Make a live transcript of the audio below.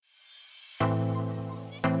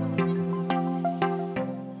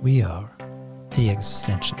We are the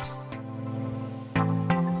Existentialists.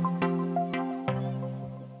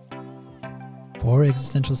 Four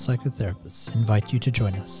existential psychotherapists invite you to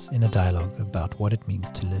join us in a dialogue about what it means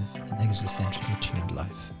to live an existentially attuned life.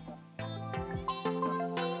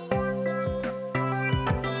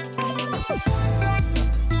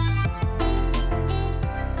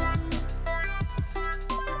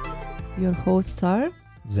 Your hosts are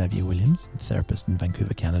Xavier Williams, therapist in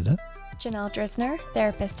Vancouver, Canada. Janelle Drisner,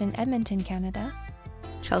 therapist in Edmonton, Canada.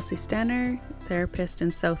 Chelsea Stenner, therapist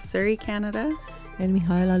in South Surrey, Canada. and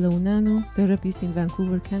Mihaela Leonanu, therapist in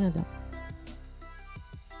Vancouver, Canada.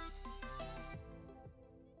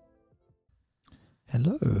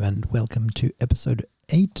 Hello and welcome to episode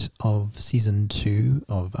 8 of season 2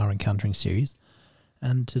 of our Encountering series.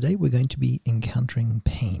 And today we're going to be encountering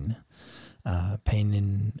pain. Pain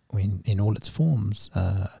in all its forms.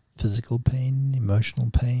 Physical pain,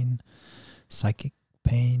 emotional pain, psychic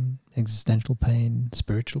pain, existential pain,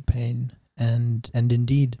 spiritual pain, and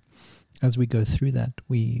indeed, as we go through that,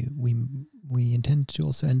 we intend to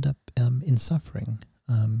also end up in suffering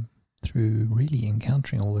through really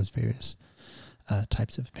encountering all those various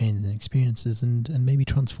types of pains and experiences, and maybe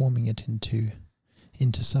transforming it into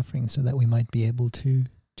suffering, so that we might be able to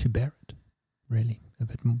bear it really a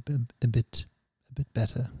bit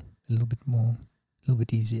better, a little bit more, a little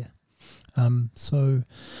bit easier. So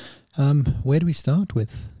where do we start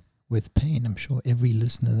with pain? I'm sure every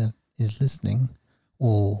listener that is listening,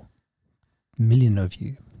 all million of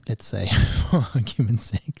you, let's say, for argument's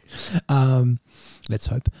sake, let's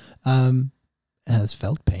hope, has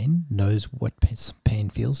felt pain, knows what pain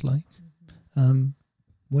feels like.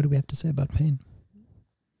 What do we have to say about pain?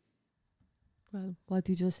 Well, what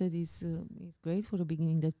you just said is great for the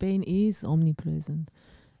beginning, that pain is omnipresent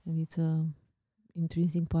and it's an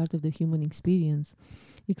intrinsic part of the human experience,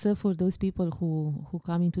 except for those people who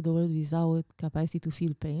come into the world without capacity to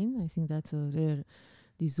feel pain. I think that's a rare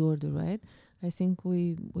disorder, right? I think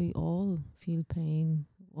we all feel pain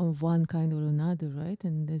of one kind or another, right?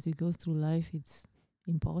 And as we go through life, it's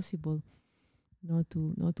impossible not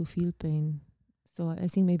to feel pain. So I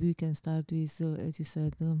think maybe we can start with, as you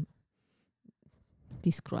said,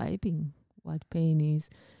 describing what pain is,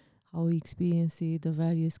 how we experience it, the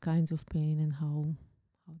various kinds of pain, and how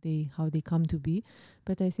they come to be.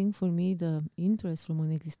 But I think for me, the interest from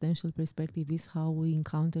an existential perspective is how we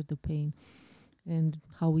encounter the pain and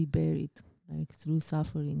how we bear it, like through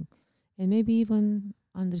suffering, and maybe even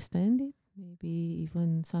understand it. Maybe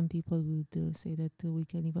even some people would say that we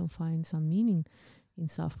can even find some meaning in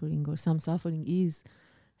suffering, or some suffering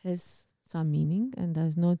has some meaning, and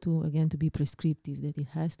that's not to be prescriptive that it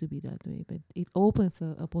has to be that way, but it opens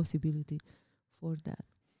a possibility for that.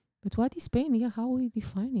 But what is pain? Yeah, how we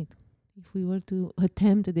define it? If we were to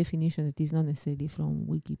attempt a definition that is not necessarily from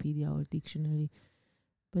Wikipedia or dictionary,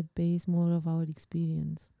 but based more of our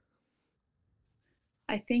experience.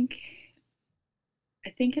 I think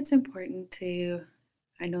it's important to,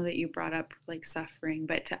 I know that you brought up like suffering,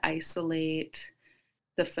 but to isolate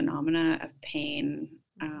the phenomena of pain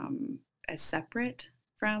as separate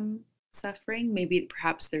from suffering. Maybe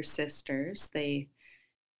perhaps they're sisters, they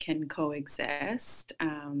can coexist,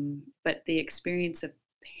 but the experience of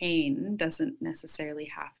pain doesn't necessarily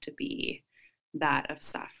have to be that of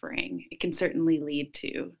suffering. It can certainly lead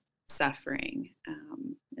to suffering,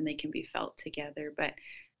 and they can be felt together. But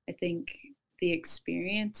I think the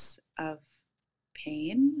experience of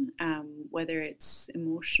pain, whether it's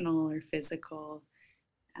emotional or physical,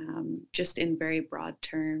 just in very broad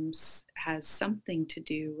terms, has something to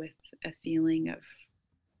do with a feeling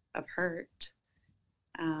of hurt.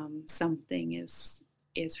 Something is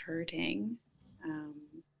hurting,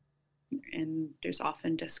 and there's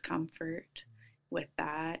often discomfort with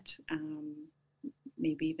that,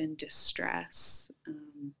 maybe even distress.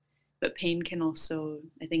 But pain can also,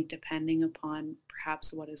 I think, depending upon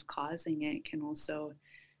perhaps what is causing it, can also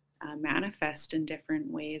manifest in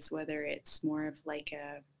different ways, whether it's more of like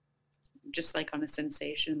just like on a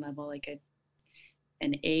sensation level, like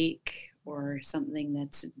an ache, or something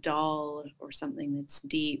that's dull, or something that's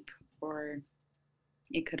deep, or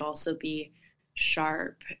it could also be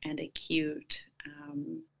sharp and acute.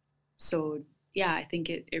 So yeah, I think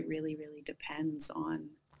it really, really depends on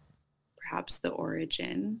perhaps the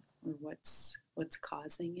origin, or what's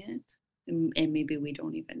causing it, and maybe we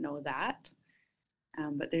don't even know that.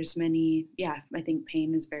 But there's many, I think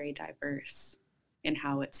pain is very diverse in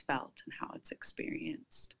how it's felt and how it's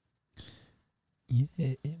experienced.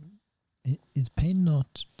 Yeah, is pain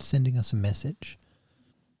not sending us a message?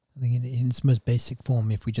 I think in its most basic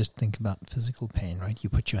form, if we just think about physical pain, right? You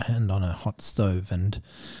put your hand on a hot stove and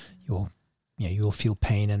you'll feel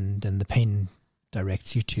pain, and the pain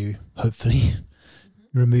directs you to hopefully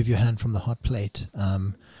remove your hand from the hot plate.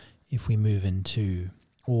 If we move into,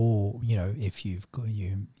 or if you've got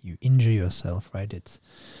you injure yourself, right?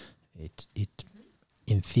 It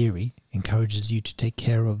in theory encourages you to take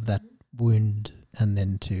care of that wound and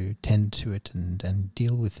then to tend to it and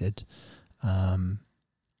deal with it.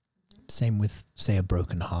 Same with, say, a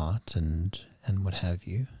broken heart and what have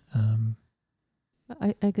you.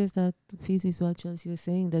 I guess that fits with what Chelsea was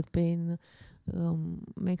saying, that pain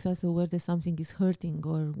makes us aware that something is hurting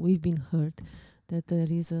or we've been hurt, that there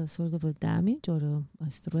is a sort of a damage or a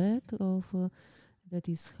threat of that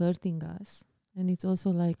is hurting us. And it's also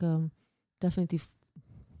like definitely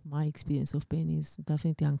my experience of pain is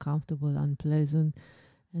definitely uncomfortable, unpleasant,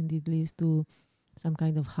 and it leads to some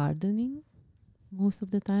kind of hardening most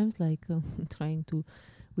of the times, like trying to,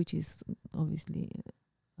 which is obviously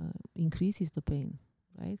increases the pain,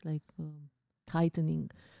 right? Like tightening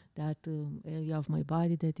that area of my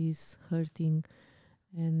body that is hurting,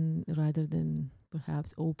 and rather than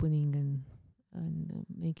perhaps opening and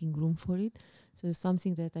making room for it. So it's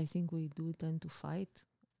something that I think we do tend to fight,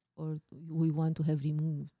 or we want to have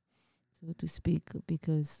removed, so to speak,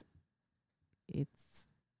 because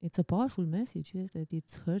it's a powerful message, yes, that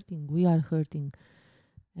it's hurting. We are hurting,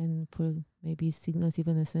 and for maybe it signals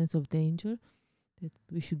even a sense of danger, that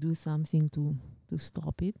we should do something to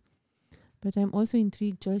stop it. But I'm also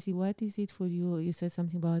intrigued, Chelsea, what is it for you? You said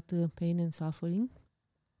something about pain and suffering,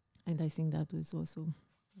 and I think that was also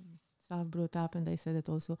stuff brought up, and I said that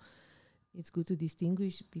also it's good to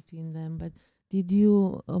distinguish between them. But did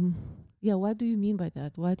you, what do you mean by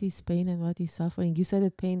that? What is pain and what is suffering? You said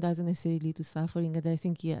that pain doesn't necessarily lead to suffering, and I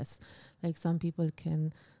think yes, like some people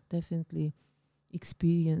can definitely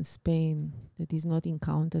experience pain that is not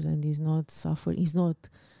encountered and is not suffering, is not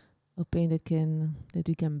a pain that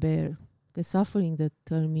we can bear. Because suffering, the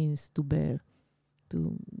term means to bear,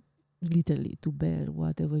 to literally to bear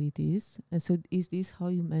whatever it is. And so is this how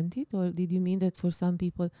you meant it, or did you mean that for some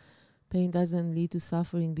people pain doesn't lead to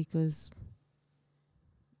suffering because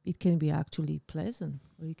it can be actually pleasant,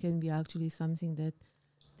 or it can be actually something that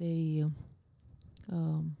they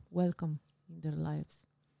welcome in their lives?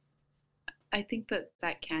 I think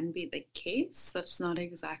that can be the case. That's not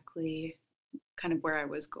exactly kind of where I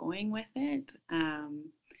was going with it.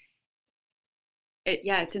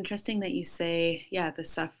 It's interesting that you say, the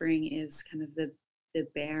suffering is kind of the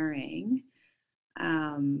bearing.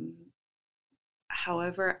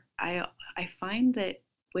 However, I find that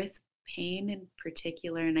with pain in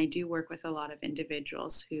particular, and I do work with a lot of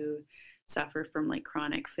individuals who suffer from like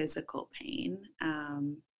chronic physical pain,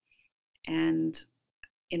 and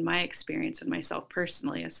in my experience and myself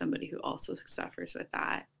personally, as somebody who also suffers with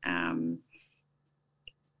that,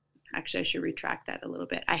 actually I should retract that a little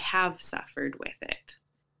bit. I have suffered with it.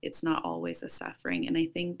 It's not always a suffering. And I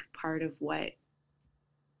think part of what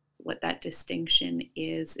that distinction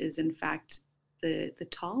is in fact the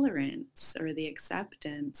tolerance or the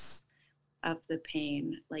acceptance of the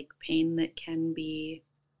pain, like pain that can be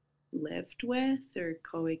lived with or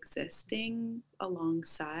coexisting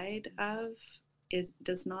alongside of,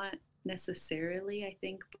 does not necessarily, I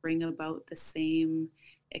think, bring about the same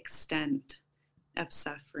extent of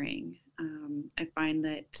suffering. I find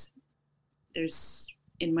that there's,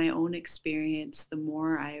 in my own experience, the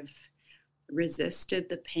more I've resisted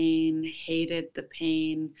the pain, hated the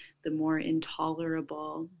pain, the more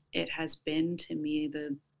intolerable it has been to me,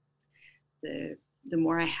 the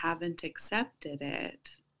more I haven't accepted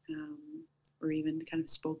it, or even kind of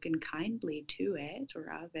spoken kindly to it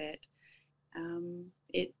or of it,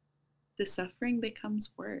 the suffering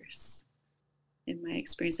becomes worse. In my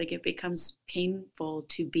experience, like it becomes painful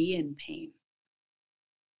to be in pain.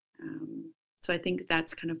 So I think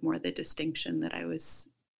that's kind of more the distinction that I was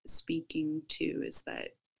speaking to, is that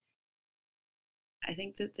I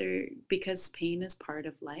think that because pain is part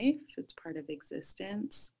of life, it's part of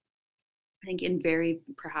existence. I think in very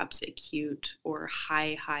perhaps acute or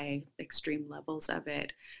high extreme levels of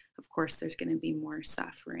it, of course, there's going to be more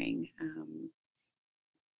suffering,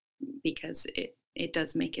 because it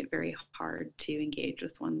does make it very hard to engage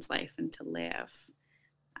with one's life and to live,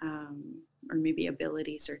 or maybe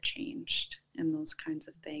abilities are changed and those kinds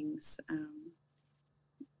of things.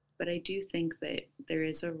 But I do think that there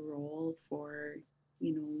is a role for,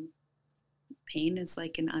 pain is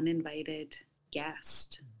like an uninvited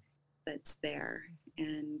guest that's there,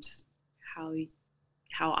 and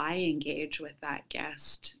how I engage with that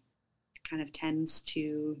guest kind of tends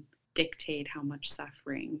to dictate how much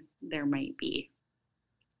suffering there might be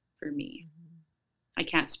for me. I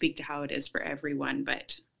can't speak to how it is for everyone,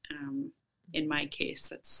 but in my case,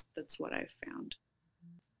 that's what I've found.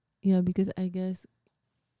 Yeah, because I guess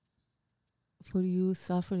for you,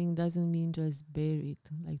 suffering doesn't mean just bear it,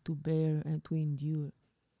 like to bear and to endure.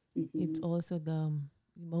 It's also the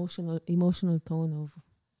emotional tone of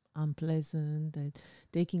unpleasant and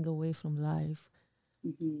taking away from life.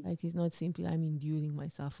 Like it's not simply I'm enduring my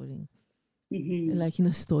suffering, like in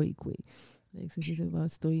a stoic way. Like so it's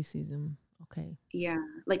about stoicism. Okay. Yeah,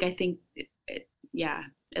 like I think, yeah,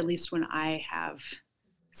 at least when I have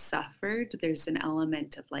suffered, there's an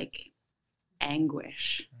element of like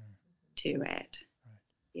anguish to it.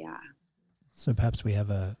 Yeah. So perhaps we have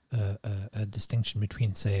a distinction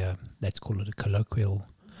between, say, let's call it a colloquial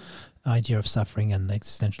idea of suffering and the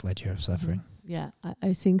existential idea of suffering. Yeah,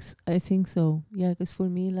 I think so. Yeah, because for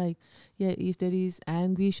me, like, yeah, if there is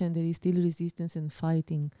anguish and there is still resistance and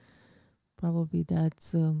fighting, probably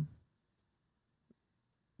that's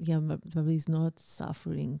probably it's not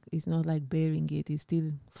suffering. It's not like bearing it. It's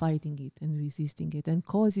still fighting it and resisting it, and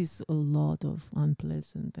causes a lot of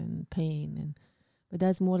unpleasant and pain. But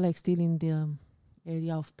that's more like still in the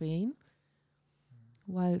area of pain,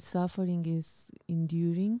 while suffering is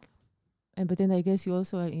enduring. But then I guess you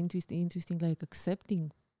also are interesting like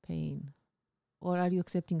accepting pain, or are you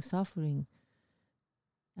accepting suffering?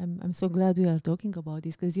 I'm so glad we are talking about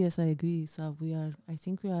this, because yes, I agree. So I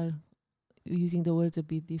think we are using the words a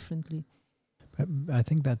bit differently. I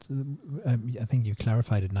think that I think you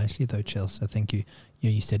clarified it nicely, though, Chelsea. I think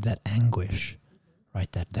you said that anguish,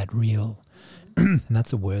 right? That real, and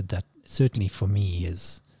that's a word that certainly for me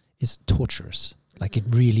is torturous. Like it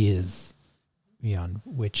really is, beyond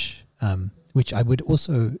which I would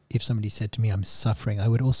also, if somebody said to me I'm suffering, I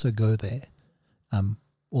would also go there.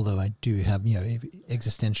 Although I do have,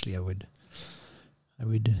 existentially, I would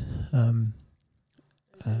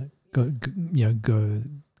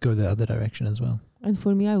go the other direction as well. And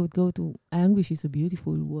for me, I would go to anguish is a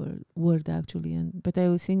beautiful word actually, but I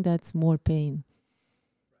would think that's more pain,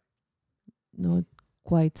 not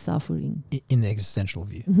quite suffering. In the existential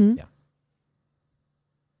view, yeah.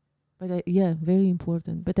 But very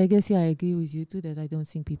important. But I guess, I agree with you too that I don't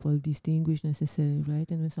think people distinguish necessarily, right?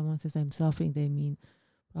 And when someone says I'm suffering, they mean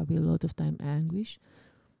probably a lot of time anguish.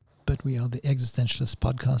 But we are the Existentialist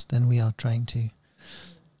podcast, and we are trying to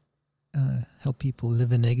help people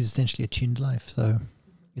live an existentially attuned life. So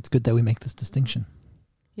it's good that we make this distinction.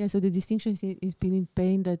 Yeah, so the distinction is between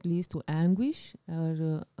pain that leads to anguish,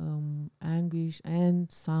 or anguish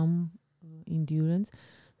and some endurance,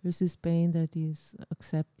 versus pain that is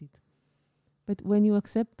accepted. But when you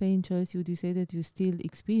accept pain, Charles, would you say that you still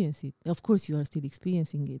experience it? Of course, you are still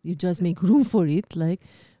experiencing it. You just make room for it,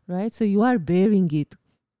 right? So you are bearing it.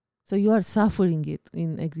 So you are suffering it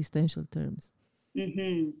in existential terms.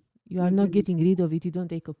 You are not getting rid of it. You don't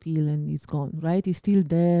take a pill and it's gone, right? It's still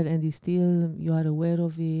there, and you are aware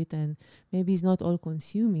of it, and maybe it's not all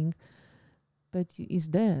consuming, but it's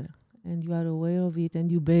there, and you are aware of it, and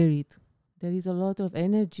you bear it. There is a lot of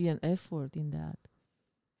energy and effort in that.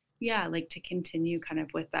 Yeah, like to continue kind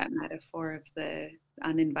of with that metaphor of the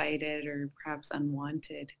uninvited or perhaps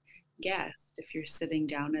unwanted guest. If you're sitting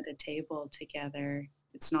down at a table together,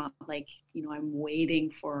 it's not like, I'm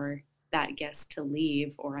waiting for that guest to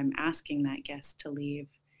leave, or I'm asking that guest to leave.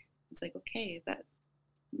 It's like, okay,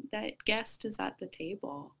 that guest is at the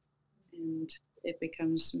table, and it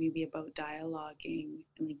becomes maybe about dialoguing,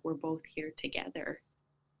 and like we're both here together.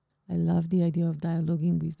 I love the idea of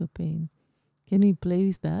dialoguing with the pain. Can we play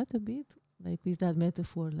with that a bit? Like with that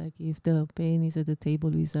metaphor, like if the pain is at the table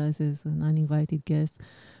with us as an uninvited guest,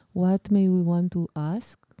 what may we want to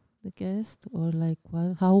ask the guest? Or like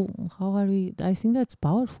how are we? I think that's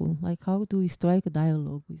powerful. Like how do we strike a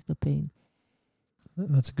dialogue with the pain?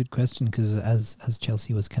 That's a good question, because as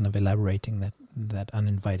Chelsea was kind of elaborating that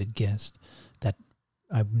uninvited guest that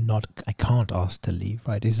I can't ask to leave,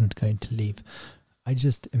 right? Isn't going to leave. I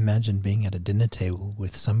just imagine being at a dinner table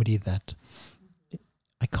with somebody that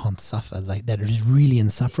I can't suffer, like that is really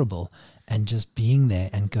insufferable, and just being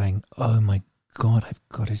there and going, oh my God, I've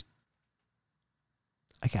got to,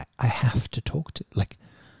 like, I have to talk to, like,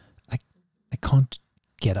 I can't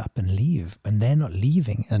get up and leave, and they're not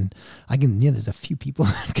leaving, and I can, there's a few people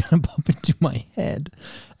that kind of pop into my head,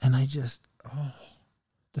 and I just,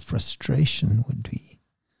 the frustration would be,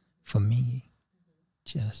 for me,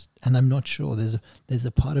 and I'm not sure, there's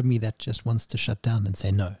a part of me that just wants to shut down and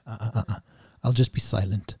say, no, I'll just be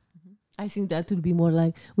silent. I think that would be more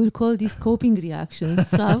like, we'll call this coping reactions.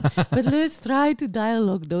 But let's try to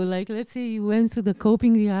dialogue though. Like, let's say you went through the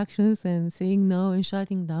coping reactions and saying no and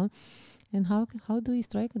shutting down. And how do we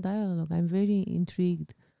strike a dialogue? I'm very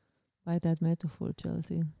intrigued by that metaphor,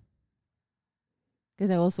 Chelsea.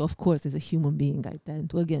 Because I also, of course, as a human being, I tend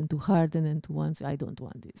to, again, to harden and to want, I don't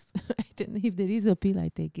want this. Right? And if there is a pill, I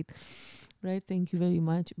take it. Right? Thank you very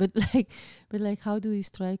much. But how do we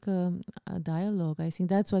strike a dialogue? I think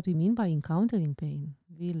that's what we mean by encountering pain,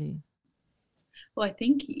 really. Well, I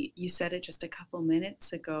think you said it just a couple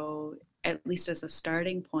minutes ago, at least as a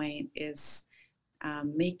starting point, is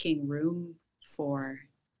making room for,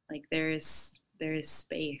 like, there is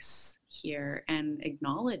space here, and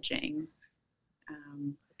acknowledging,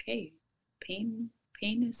 okay, pain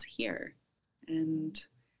is here, and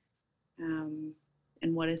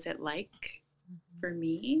what is it like for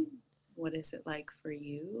me? What is it like for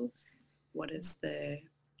you? What is the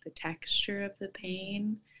texture of the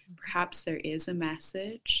pain? Perhaps there is a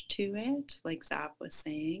message to it, like Zav was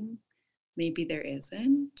saying. Maybe there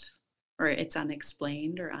isn't, or it's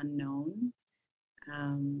unexplained or unknown.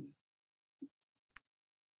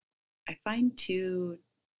 I find too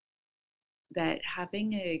that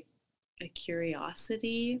having a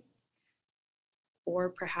curiosity, or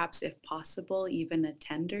perhaps if possible even a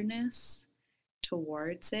tenderness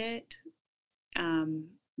towards it,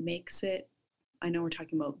 makes it, I know we're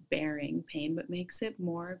talking about bearing pain, but makes it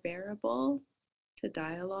more bearable to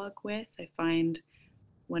dialogue with. I find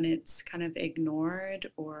when it's kind of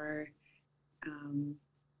ignored or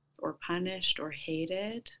punished or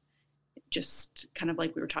hated, just kind of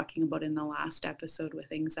like we were talking about in the last episode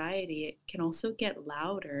with anxiety, it can also get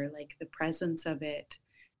louder. Like the presence of it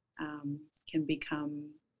can become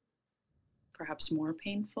perhaps more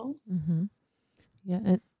painful. Mm-hmm.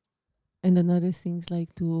 Yeah, and another things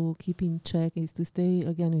like to keep in check is to stay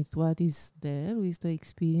again with what is there, with the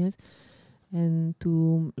experience, and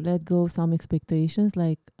to let go some expectations,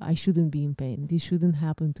 like I shouldn't be in pain. This shouldn't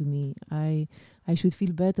happen to me. I should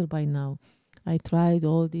feel better by now. I tried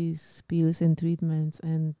all these pills and treatments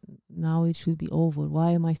and now it should be over.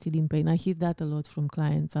 Why am I still in pain? I hear that a lot from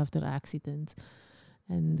clients after accidents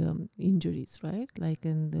and injuries, right? Like,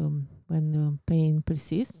 and when the pain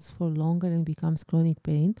persists for longer and becomes chronic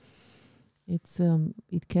pain,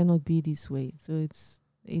 it cannot be this way. So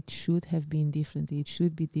it should have been different. It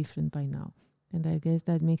should be different by now. And I guess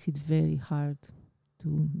that makes it very hard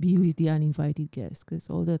to be with the uninvited guest, because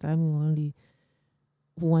all the time we're only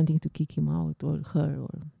wanting to kick him out, or her,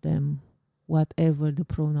 or them, whatever the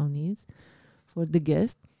pronoun is for the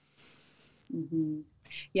guest. Mm-hmm.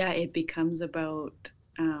 Yeah, it becomes about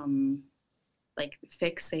like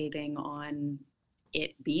fixating on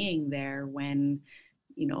it being there when,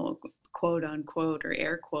 quote unquote or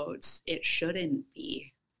air quotes, it shouldn't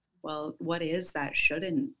be. Well, what is that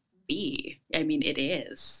shouldn't be? I mean, it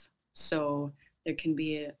is. So there can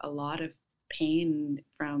be a lot of pain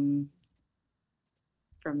from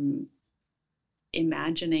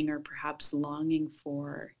imagining or perhaps longing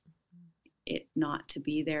for it not to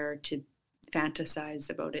be there, to fantasize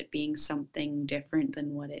about it being something different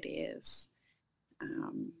than what it is.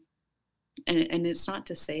 And it's not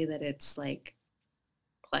to say that it's like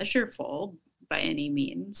pleasureful by any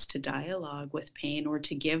means to dialogue with pain or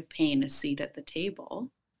to give pain a seat at the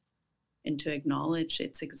table, and to acknowledge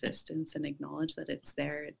its existence and acknowledge that it's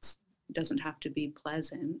there. It doesn't have to be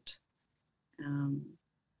pleasant.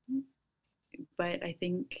 But I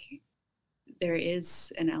think there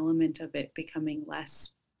is an element of it becoming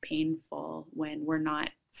less painful when we're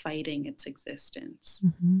not fighting its existence.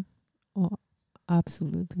 Mm-hmm. Oh,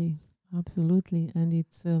 absolutely. And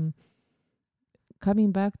it's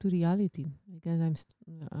coming back to reality. Again,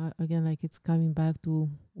 like it's coming back to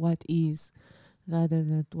what is, rather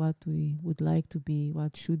than what we would like to be,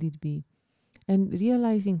 what should it be. And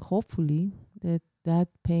realizing, hopefully, that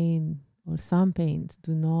pain or some pains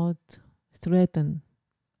do not threaten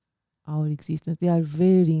our existence. They are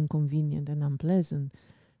very inconvenient and unpleasant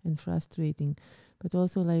and frustrating, but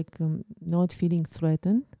also like not feeling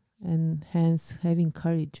threatened, and hence having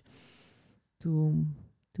courage to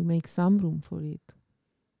make some room for it.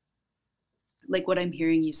 Like what I'm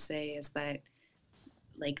hearing you say is that,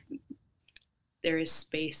 like, there is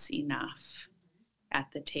space enough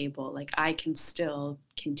at the table. Like I can still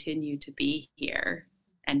continue to be here,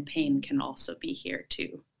 and pain can also be here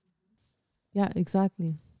too. Yeah,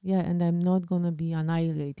 exactly. Yeah, and I'm not going to be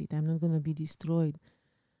annihilated. I'm not going to be destroyed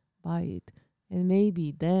by it. And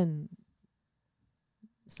maybe then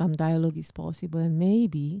some dialogue is possible, and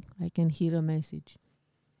maybe I can hear a message.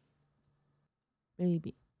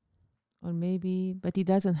 Maybe. Or maybe, but it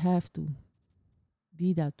doesn't have to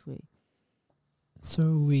be that way.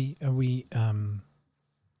 So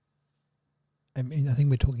I mean, I think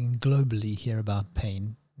we're talking globally here about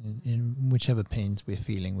pain, in whichever pains we're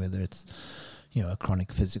feeling, whether it's, a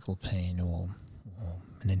chronic physical pain or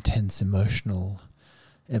an intense emotional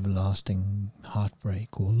everlasting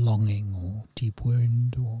heartbreak or longing or deep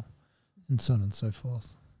wound or and so on and so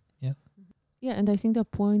forth. Yeah, and I think the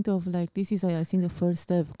point of like this is, I think, the first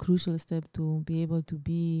step, crucial step to be able to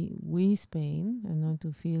be with pain and not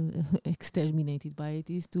to feel exterminated by it,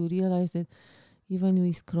 is to realize that even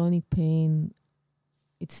with chronic pain,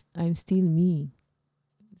 I'm still me.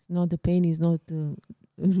 It's not, the pain is not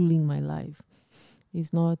ruling my life.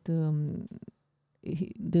 It's not the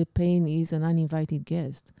pain is an uninvited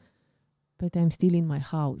guest, but I'm still in my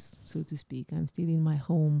house, so to speak. I'm still in my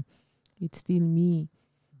home. It's still me.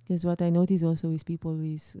 Because what I notice also with people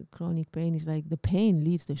with chronic pain is like the pain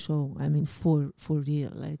leads the show. I mean, for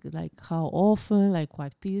real. Like how often, like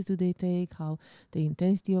what pills do they take, how the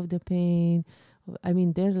intensity of the pain. I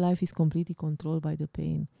mean, their life is completely controlled by the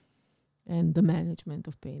pain and the management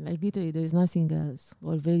of pain. Like literally, there is nothing else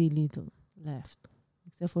or very little left,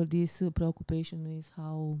 except for this preoccupation with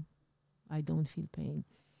how I don't feel pain.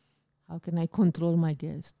 How can I control my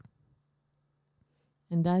guest?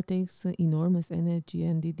 And that takes enormous energy,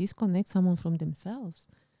 and it disconnects someone from themselves.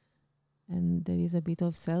 And there is a bit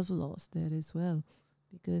of self-loss there as well,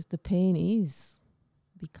 because the pain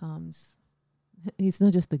becomes, it's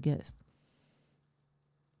not just the guest.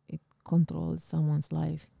 It controls someone's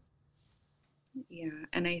life. Yeah,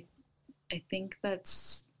 and I think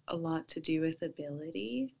that's a lot to do with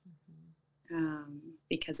ability,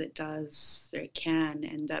 because it can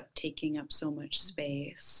end up taking up so much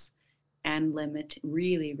space and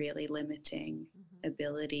really limiting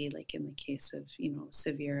ability, like in the case of,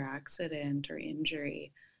 severe accident or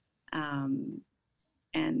injury. And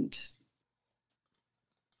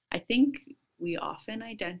I think we often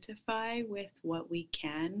identify with what we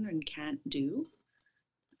can and can't do,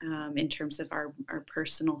 in terms of our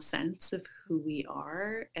personal sense of who we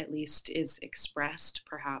are, at least is expressed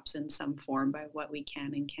perhaps in some form by what we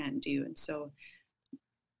can and can't do. And so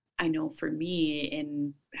I know for me,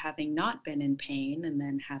 in having not been in pain and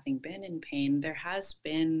then having been in pain, there has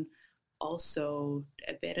been also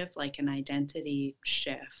a bit of like an identity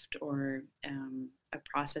shift, or a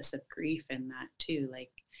process of grief in that too,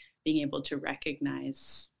 like being able to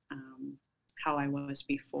recognize how I was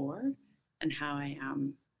before and how I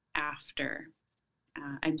am after.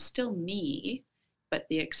 I'm still me, but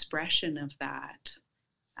the expression of that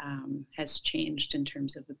has changed in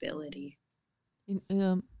terms of ability.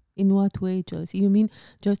 In what way, Chelsea? You mean,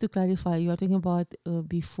 just to clarify, you are talking about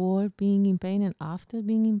before being in pain and after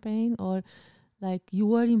being in pain, or like you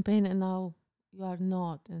were in pain and now you are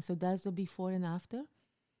not, and so that's the before and after?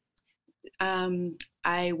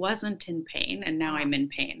 I wasn't in pain and now I'm in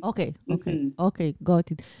pain. Okay,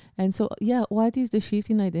 got it. And so, yeah, what is the shift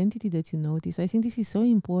in identity that you notice? I think this is so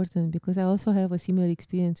important, because I also have a similar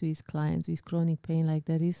experience with clients with chronic pain. Like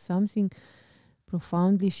there is something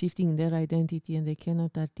profoundly shifting their identity and they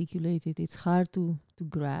cannot articulate it. It's hard to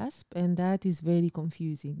grasp, and that is very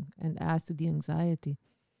confusing and adds to the anxiety.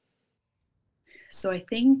 So I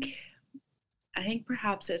think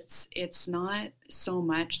perhaps it's not so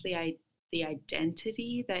much the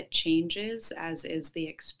identity that changes as is the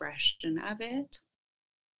expression of it.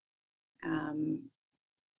 And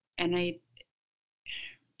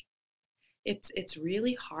it's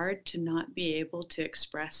really hard to not be able to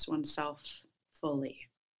express oneself fully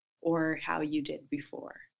or how you did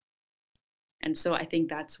before. And so I think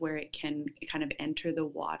that's where it can kind of enter the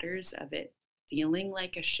waters of it feeling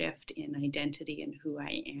like a shift in identity and who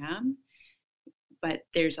I am. But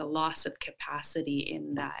there's a loss of capacity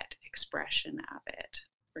in that expression of it,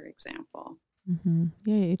 for example. Mm-hmm.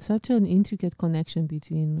 Yeah, it's such an intricate connection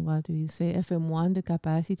between what we say FM1, the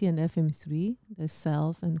capacity, and FM3, the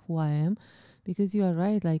self and who I am. Because you are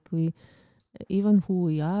right, like even who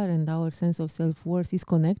we are and our sense of self-worth is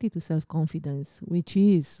connected to self-confidence, which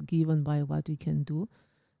is given by what we can do.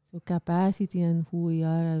 So capacity and who we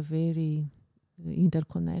are very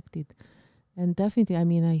interconnected. And definitely, I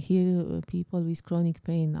mean, I hear people with chronic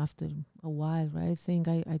pain after a while, right, saying,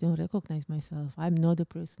 I don't recognize myself. I'm not the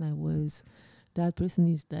person I was. That person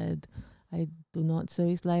is dead. I do not. So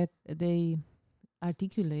it's like they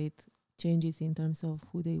articulate changes in terms of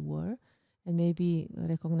who they were, and maybe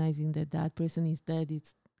recognizing that that person is dead.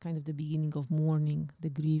 It's kind of the beginning of mourning, the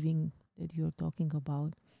grieving that you're talking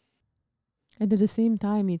about. And at the same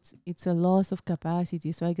time, it's a loss of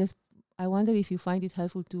capacity. So I guess I wonder if you find it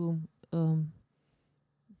helpful to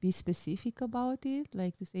be specific about it,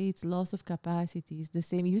 like to say it's loss of capacity. It's the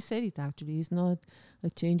same. You said it actually. It's not a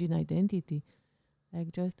change in identity.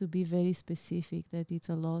 Like just to be very specific that it's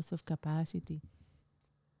a loss of capacity.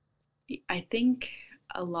 I think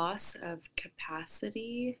a loss of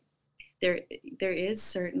capacity there is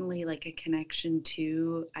certainly like a connection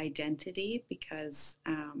to identity, because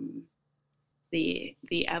the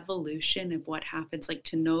evolution of what happens, like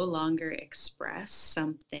to no longer express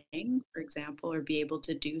something, for example, or be able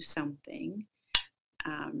to do something,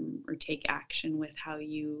 or take action with how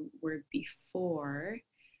you were before.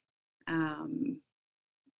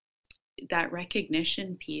 That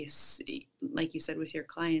recognition piece, like you said with your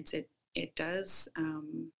clients, it does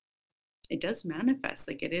manifest.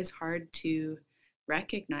 Like, it is hard to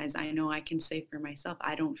recognize. I know I can say for myself,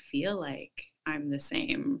 I don't feel like I'm the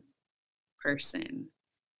same person.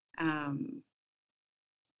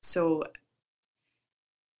 So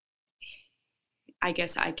I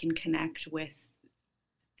guess I can connect with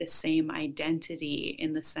the same identity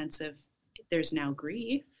in the sense of there's now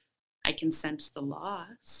grief. I can sense the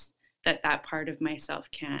loss, that part of myself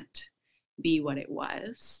can't be what it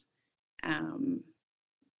was.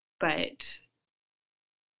 But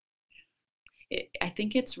I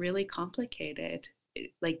think it's really complicated.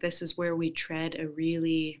 Like, this is where we tread a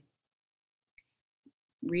really,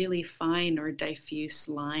 really fine or diffuse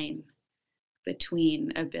line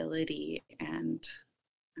between ability and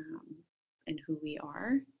who we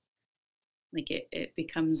are. Like, it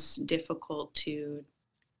becomes difficult to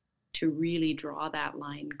really draw that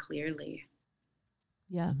line clearly.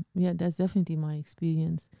 Yeah, that's definitely my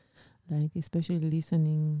experience. Like, especially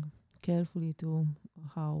listening carefully to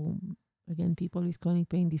how, again, people with chronic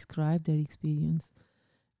pain describe their experience.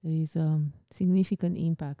 There is a significant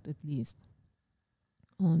impact, at least,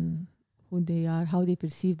 on who they are, how they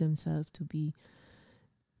perceive themselves to be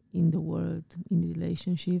in the world, in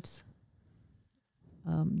relationships,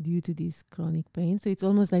 due to this chronic pain. So it's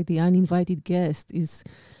almost like the uninvited guest is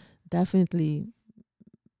definitely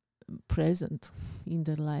present in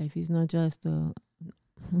their life. It's not just an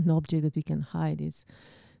object that we can hide. It's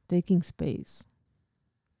taking space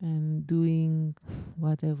and doing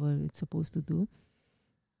whatever it's supposed to do.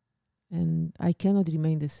 And I cannot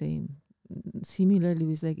remain the same. Similarly,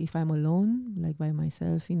 with, like, if I'm alone, like by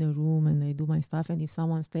myself in a room and I do my stuff, and if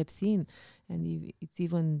someone steps in and if it's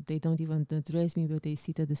even, they don't even address me, but they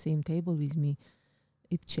sit at the same table with me,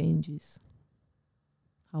 it changes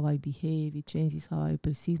how I behave. It changes how I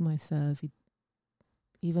perceive myself.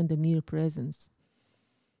 Even the mere presence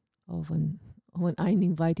of an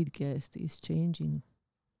uninvited guest is changing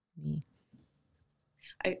me.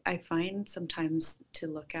 I find sometimes to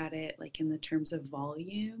look at it like in the terms of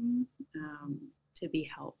volume, to be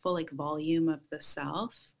helpful, like volume of the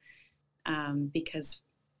self, because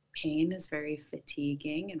pain is very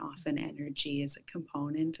fatiguing and often energy is a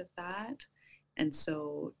component of that. And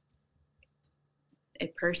so a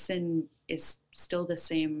person is still the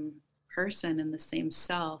same person and the same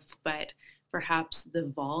self, but perhaps the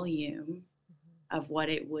volume of what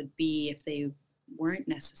it would be if they weren't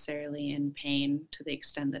necessarily in pain to the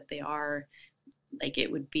extent that they are, like,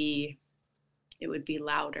 it would be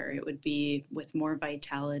louder. It would be with more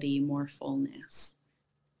vitality, more fullness.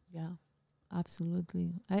 Yeah,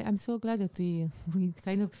 absolutely. I'm so glad that we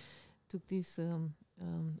kind of took this a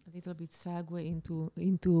little bit segue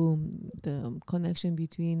into the connection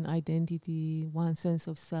between identity, one sense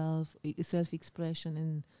of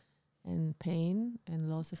self-expression, and pain and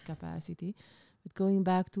loss of capacity. But going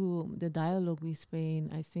back to the dialogue with pain,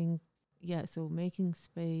 I think, so making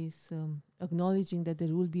space, acknowledging that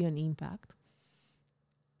there will be an impact,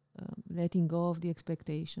 letting go of the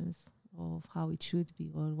expectations of how it should be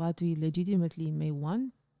or what we legitimately may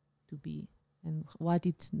want to be, and what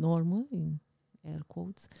it's normal, in air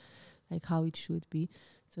quotes, like how it should be.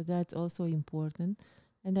 So that's also important.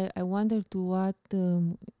 And I wonder to what,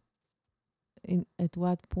 at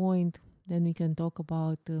what point then we can talk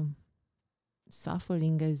about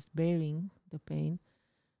suffering as bearing the pain.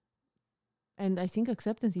 And I think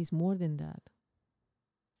acceptance is more than that.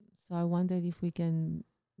 So I wonder if we can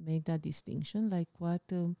make that distinction, like what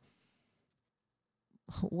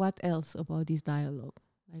else about this dialogue?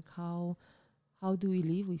 Like how do we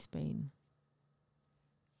live with pain?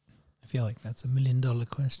 I feel like that's $1 million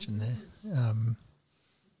question there. I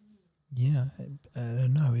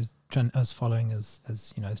don't know. I was following as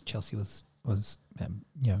you know, as Chelsea was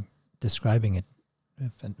describing it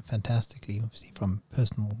fantastically, obviously from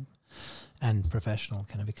personal and professional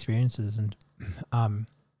kind of experiences, and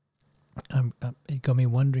it got me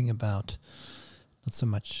wondering about not so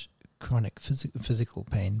much chronic physical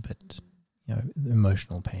pain, but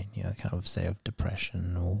emotional pain. Kind of say of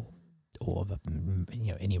depression or of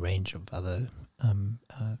any range of other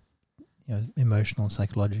emotional,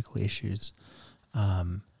 psychological issues,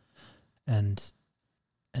 and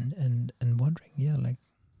wondering, like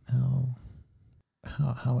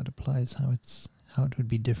how it applies, how it would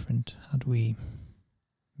be different. How do we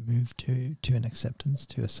move to an acceptance,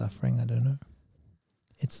 to a suffering? I don't know.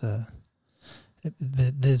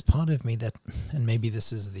 There's part of me that, and maybe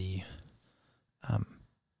this is the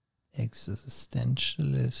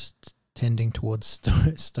existentialist tending towards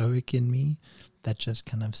stoic in me, that just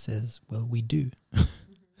kind of says, well, we do.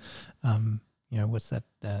 What's that?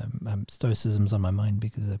 Stoicism's on my mind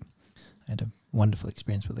because I had a wonderful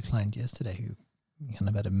experience with a client yesterday who kind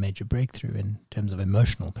of had a major breakthrough in terms of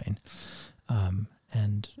emotional pain.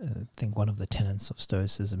 And I think one of the tenets of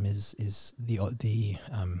Stoicism is the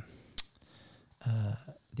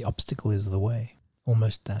obstacle is the way.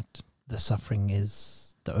 Almost that the suffering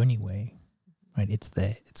is the only way, right? It's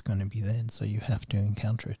there. It's going to be there, and so you have to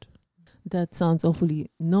encounter it. That sounds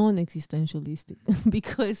awfully non-existentialistic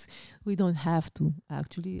because we don't have to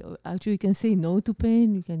actually. Actually, you can say no to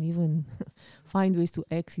pain. You can even find ways to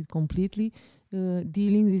exit completely,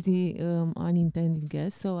 dealing with the unintended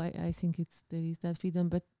guests. So I think there is that freedom.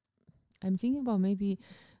 But I'm thinking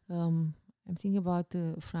about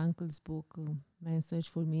Frankl's book, Man's Search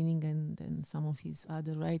for Meaning, and some of his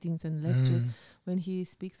other writings and lectures, when he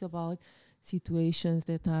speaks about situations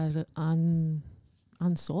that are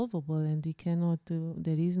unsolvable and we cannot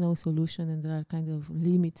there is no solution, and there are kind of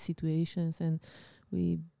limit situations and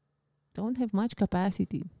we don't have much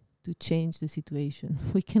capacity to change the situation.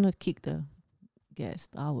 We cannot kick the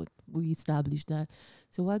guest out. We established that.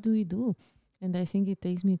 So what do we do? And I think it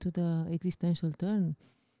takes me to the existential turn.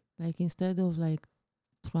 Like, instead of like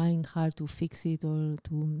trying hard to fix it or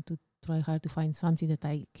to try hard to find something that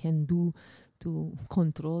I can do to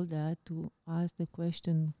control that, to ask the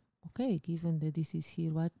question, okay, given that this is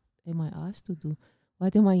here, what am I asked to do?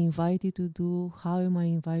 What am I invited to do? How am I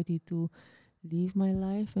invited to live my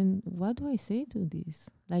life? And what do I say to this?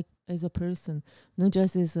 Like, as a person, not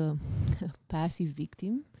just as a passive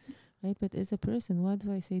victim, right? But as a person, what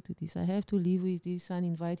do I say to this? I have to live with this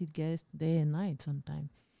uninvited guest day and night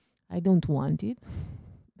sometime. I don't want it,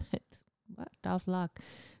 but tough luck.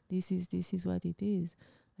 This is what it is.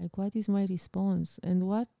 Like, what is my response? And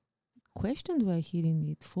what question do I hear in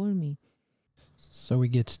it for me? So we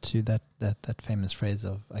get to that famous phrase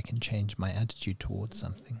of, I can change my attitude towards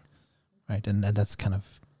something, right? And that's kind of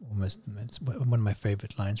almost, it's one of my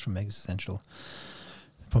favorite lines from existential,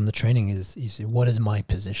 from the training is what is my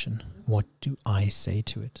position? What do I say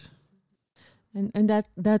to it? And that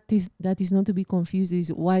is not to be confused with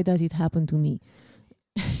why does it happen to me?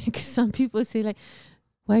 Because some people say, like,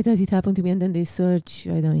 why does it happen to me? And then they search,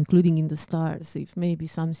 I don't know, including in the stars, if maybe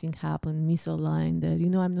something happened, misaligned there.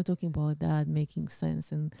 I'm not talking about that making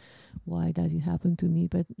sense and why does it happen to me,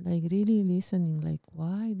 but like really listening, like,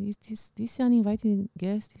 why this uninvited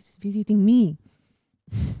guest is visiting me?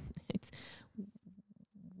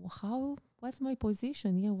 What's my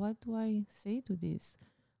position? Yeah, what do I say to this?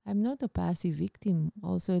 I'm not a passive victim.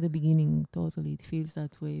 Also at the beginning, totally it feels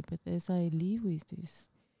that way. But as I live with this,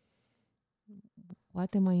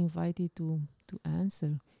 what am I invited to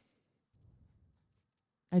answer?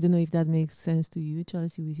 I don't know if that makes sense to you,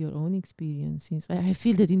 Chelsea, with your own experience. Since I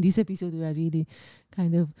feel that in this episode we are really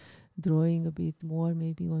kind of drawing a bit more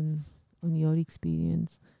maybe on your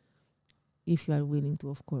experience, if you are willing to,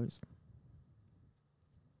 of course.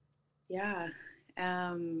 Yeah.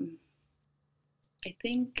 I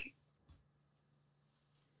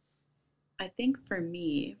think for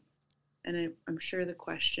me, and I'm sure the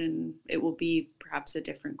question, it will be perhaps a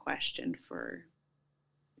different question for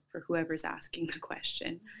whoever's asking the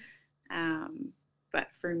question. But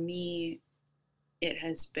for me, it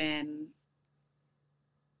has been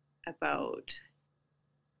about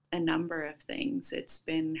a number of things. It's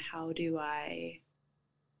been, how do I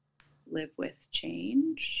live with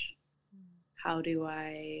change? How do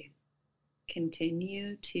I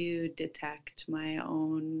continue to detect my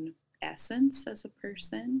own essence as a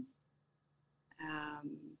person?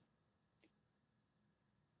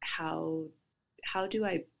 How do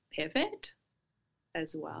I pivot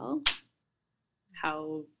as well?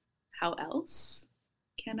 How else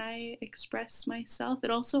can I express myself?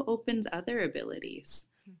 It also opens other abilities.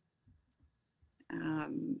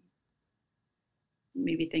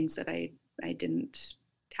 Maybe things that I didn't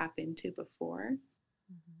tap into before.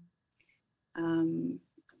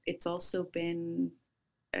 It's also been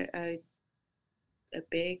a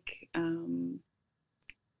big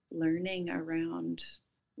learning around,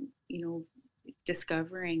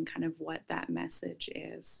 discovering kind of what that message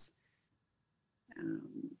is,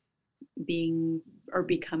 being or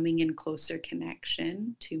becoming in closer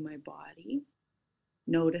connection to my body,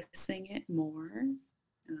 noticing it more,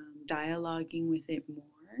 dialoguing with it more.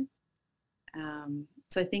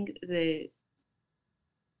 So I think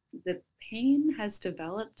the pain has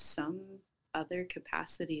developed some other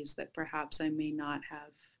capacities that perhaps I may not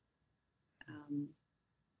have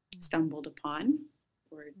stumbled upon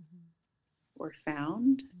or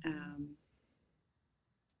found.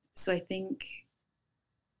 So I think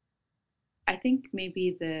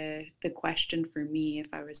maybe the question for me,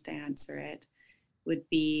 if I was to answer it, would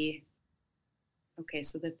be, okay,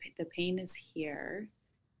 so the pain is here,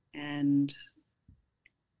 and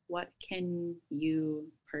what can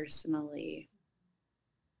you personally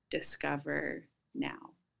discover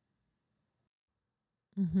now?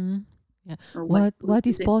 Yeah. Or What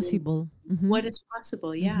is does it mean? possible? What is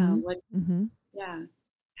possible? Yeah. Yeah.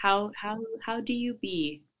 How do you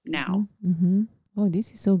be now? Oh,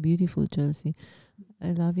 this is so beautiful, Chelsea.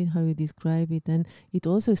 I love it how you describe it. And it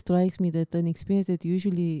also strikes me that an experience that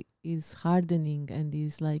usually is hardening and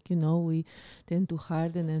is like, we tend to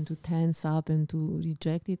harden and to tense up and to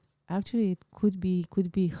reject it. Actually, it could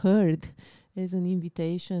be heard as an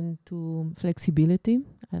invitation to flexibility.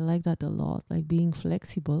 I like that a lot, like being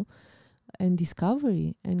flexible and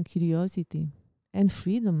discovery and curiosity and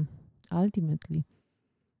freedom, ultimately.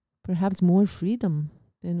 Perhaps more freedom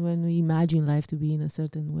than when we imagine life to be in a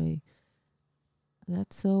certain way.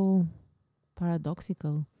 That's so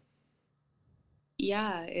paradoxical.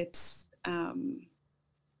 Yeah, it's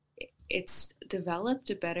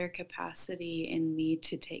developed a better capacity in me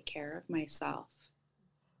to take care of myself.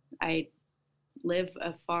 I live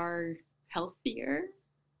a far healthier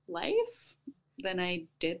life than I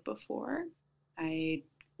did before. I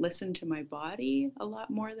listen to my body a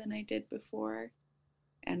lot more than I did before,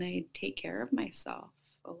 and I take care of myself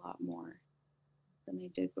a lot more than I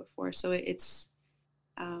did before. So it's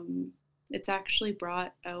actually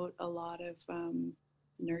brought out a lot of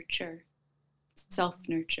nurture,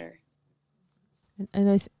 self-nurture.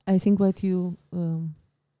 And I think what you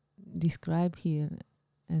describe here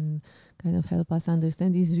and kind of help us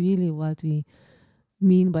understand is really what we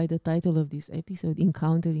mean by the title of this episode,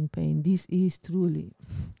 Encountering Pain. This is truly,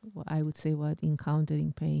 I would say, what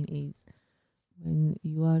encountering pain is. When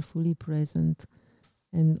you are fully present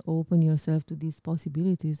and open yourself to these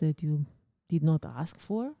possibilities that you did not ask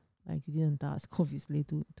for, like you didn't ask, obviously,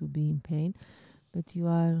 to be in pain, but you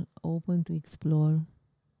are open to explore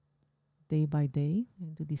day by day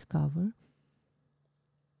and to discover.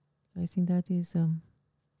 So I think that is,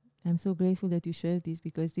 I'm so grateful that you shared this,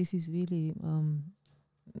 because this is really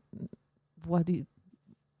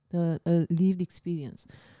the lived experience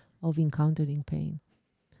of encountering pain.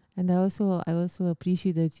 And I also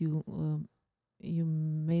appreciate that you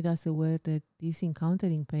made us aware that this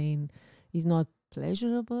encountering pain is not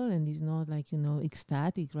pleasurable and is not like,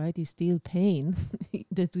 ecstatic, right? It's still pain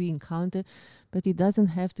that we encounter, but it doesn't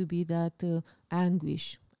have to be that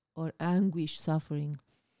anguish or anguish suffering.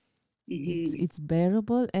 It's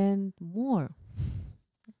bearable and more.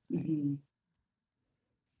 Mm-hmm.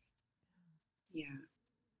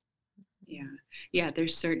 Yeah,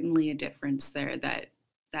 there's certainly a difference there, that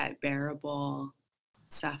bearable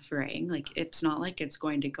suffering, like it's not like it's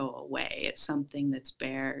going to go away. It's something that's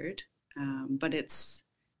bared, but it's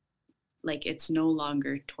like it's no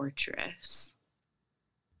longer torturous.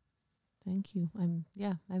 Thank you. I'm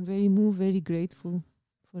very moved, very grateful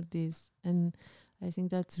for this, and I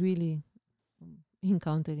think that's really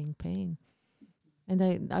encountering pain.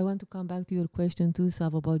 And I want to come back to your question too,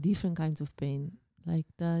 Sav, about different kinds of pain. Like,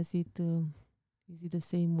 is it the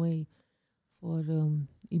same way for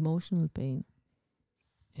emotional pain?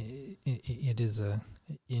 It is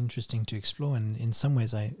interesting to explore, and in some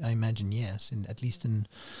ways I imagine yes, at least in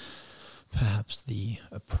perhaps the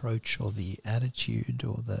approach or the attitude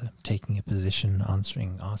or the taking a position,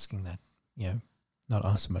 asking that,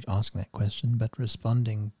 not so much asking that question, but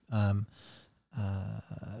responding. But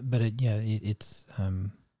it's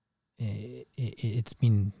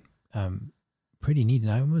been pretty neat,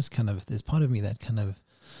 and I almost there's part of me that kind of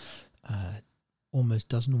almost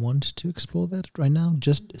doesn't want to explore that right now,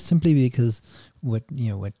 just simply because what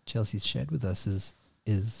Chelsea's shared with us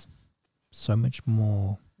is so much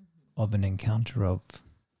more of an encounter of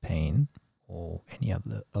pain or any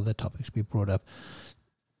other topics we brought up,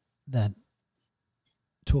 that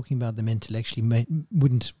talking about them intellectually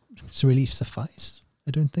wouldn't really suffice.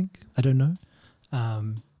 I don't know.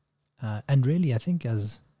 And really, I think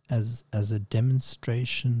as a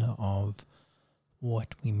demonstration of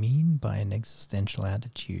what we mean by an existential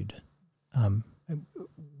attitude,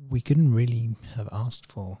 we couldn't really have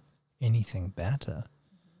asked for anything better.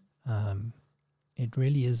 It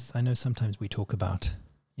really is. I know sometimes we talk about,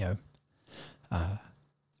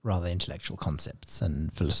 rather intellectual concepts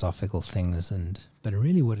and philosophical things, but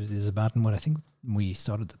really what it is about, and what I think we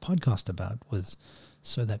started the podcast about, was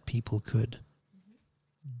so that people could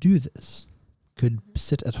do this, could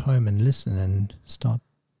sit at home and listen and start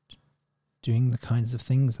doing the kinds of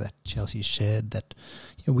things that Chelsea shared, that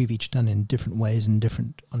we've each done in different ways and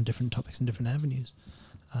on different topics and different avenues.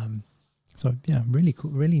 So yeah, really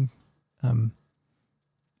cool. Really, trying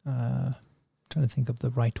to think of the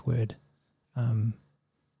right word.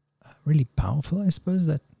 Really powerful, I suppose,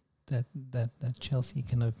 that Chelsea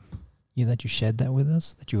kind of, that you shared that with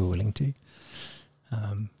us, that you were willing to.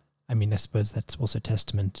 I mean, I suppose that's also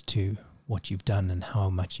testament to what you've done and how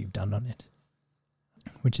much you've done on it,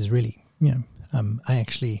 which is really, I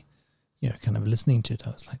actually, kind of listening to it,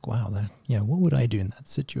 I was like, wow, that, what would I do in that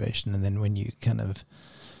situation? And then when you kind of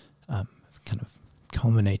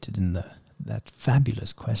culminated in that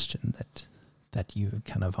fabulous question that you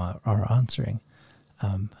kind of are answering,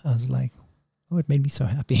 I was like, oh, it made me so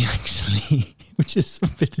happy, actually, which is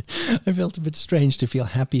I felt a bit strange to feel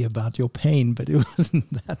happy about your pain, but it wasn't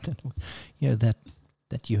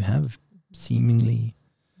that you have seemingly,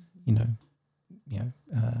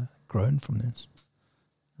 grown from this.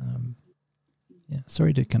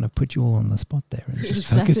 Sorry to kind of put you all on the spot there and just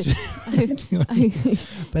focus.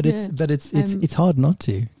 But it's hard not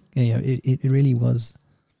to. It really was,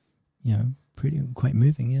 quite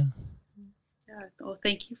moving. Yeah. Yeah. Well,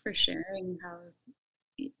 thank you for sharing how,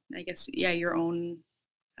 I guess, your own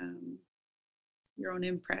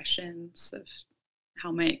impressions of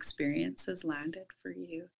how my experience has landed for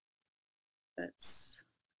you. That's,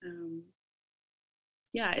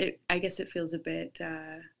 I guess it feels a bit,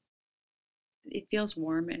 it feels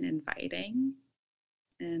warm and inviting.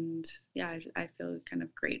 And I feel kind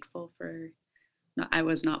of grateful for, I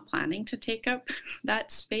was not planning to take up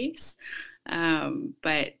that space.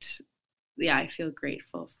 But I feel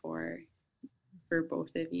grateful for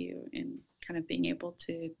both of you and kind of being able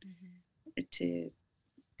to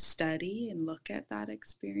study and look at that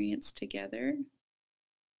experience together.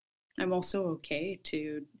 I'm also okay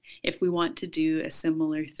to, if we want to do a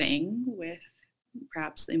similar thing with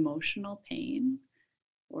perhaps emotional pain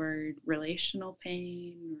or relational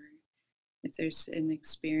pain, or if there's an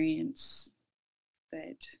experience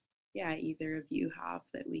that either of you have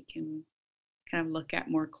that we can kind of look at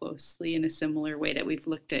more closely in a similar way that we've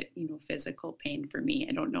looked at, physical pain for me.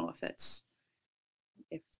 I don't know if that's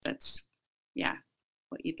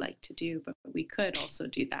what you'd like to do, but we could also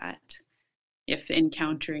do that if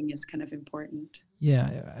encountering is kind of important.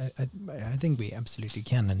 Yeah, I think we absolutely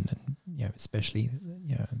can, and especially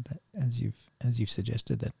that as you've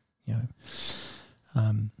suggested that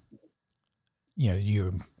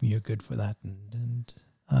you're good for that, and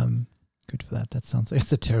good for that. That sounds like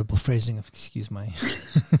it's a terrible phrasing of, excuse my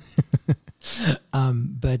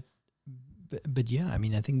but yeah, I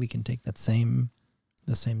mean, I think we can take the same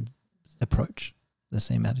approach, the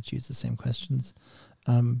same attitudes, the same questions.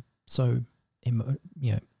 So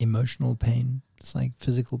emotional pain, it's like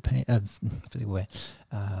physical pain, physical way,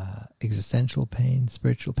 existential pain,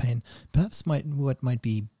 spiritual pain. Perhaps what might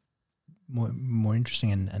be more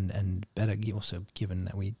interesting and better, also given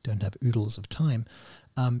that we don't have oodles of time,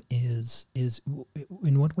 is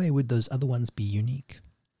in what way would those other ones be unique?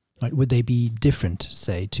 Like, would they be different,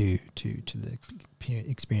 say, to the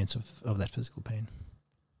experience of that physical pain?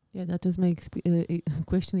 Yeah, that was my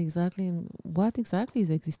question exactly. And what exactly is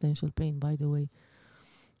existential pain, by the way?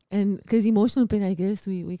 And because emotional pain, I guess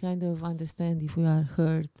we kind of understand if we are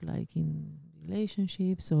hurt, like in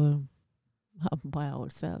relationships or by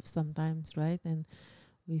ourselves sometimes, right? And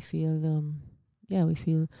we feel,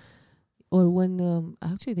 or when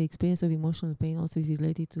actually the experience of emotional pain also is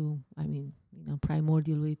related to, I mean, in a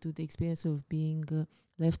primordial way, to the experience of being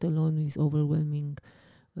left alone with overwhelming,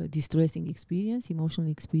 distressing experience, emotional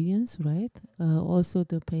experience, right? Also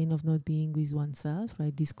the pain of not being with oneself,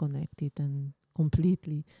 right? Disconnected and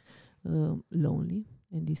completely lonely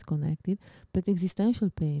and disconnected. But existential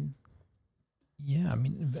pain. Yeah, I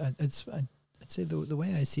mean, I'd say the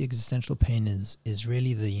way I see existential pain is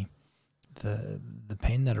really the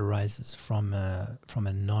pain that arises from a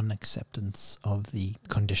non-acceptance of the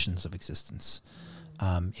conditions of existence.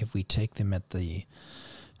 If we take them at the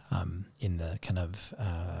in the kind of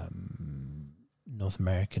North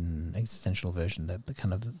American existential version, the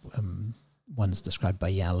kind of ones described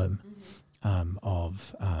by Yalom,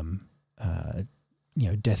 of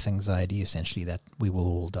death anxiety, essentially, that we will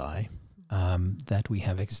all die. That we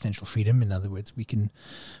have existential freedom. In other words,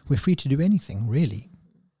 we're free to do anything, really.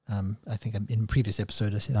 I think in a previous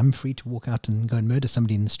episode I said I'm free to walk out and go and murder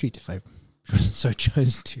somebody in the street if I so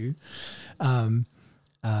chose to.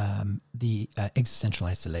 The existential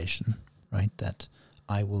isolation, right? That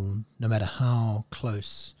I will, no matter how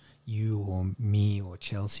close you or me or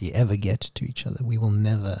Chelsea ever get to each other, we will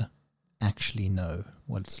never actually know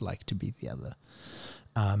what it's like to be the other.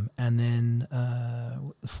 And then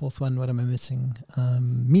the fourth one, what am I missing?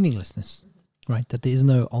 Meaninglessness, right? That there is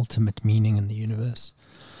no ultimate meaning in the universe.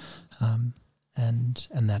 And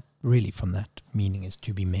that really from that meaning is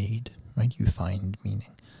to be made, right? You find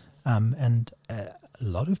meaning. And a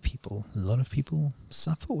lot of people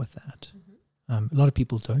suffer with that. A lot of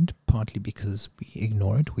people don't, partly because we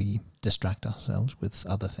ignore it, we distract ourselves with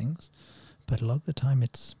other things. But a lot of the time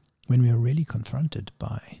it's when we are really confronted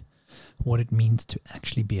by what it means to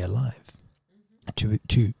actually be alive,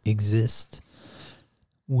 to exist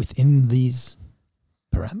within these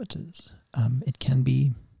parameters. It can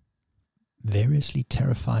be variously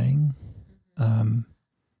terrifying,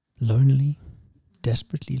 lonely,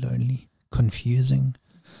 desperately lonely, confusing.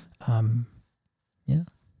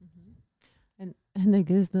 And I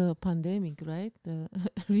guess the pandemic, right,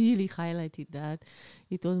 really highlighted that.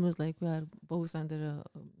 It almost like we are both under a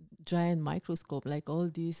giant microscope, like all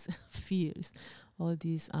these fears, all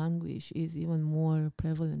this anguish is even more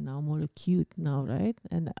prevalent now, more acute now, right?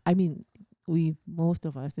 And I mean, most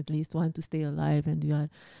of us at least want to stay alive, and we are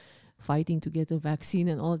fighting to get a vaccine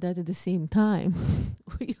and all that at the same time.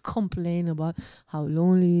 We complain about how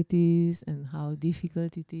lonely it is and how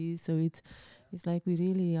difficult it is. So it's like we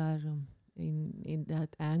really are in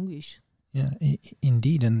that anguish. Yeah,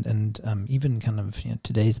 indeed, and even kind of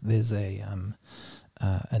today's there's a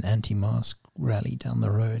an anti-mask rally down the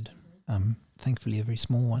road. Thankfully, a very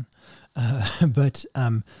small one, but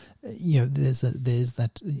there's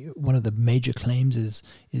that one of the major claims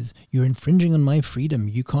is you're infringing on my freedom.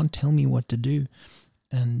 You can't tell me what to do.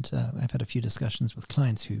 And I've had a few discussions with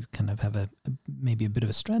clients who kind of have maybe a bit of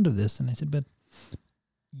a strand of this, and I said, but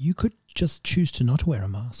you could just choose to not wear a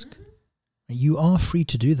mask. You are free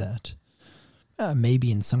to do that.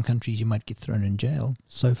 Maybe in some countries you might get thrown in jail.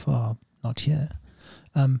 So far, not here.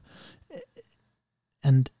 And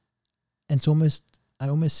it's I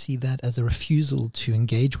almost see that as a refusal to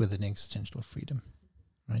engage with an existential freedom,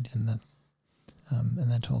 right? And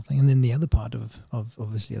that whole thing. And then the other part of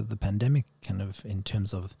obviously of the pandemic, kind of in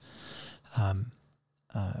terms of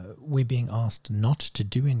we're being asked not to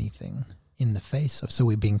do anything in the face of, so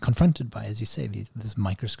we're being confronted by, as you say, this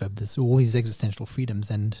microscope, there's all these existential freedoms,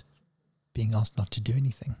 and being asked not to do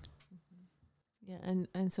anything. Yeah,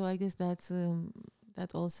 and so I guess that's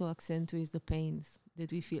that also accentuates the pains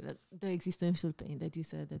that we feel, the existential pain that you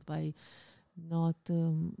said, that by not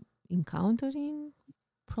encountering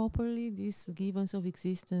properly these givens of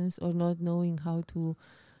existence, or not knowing how to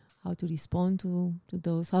respond to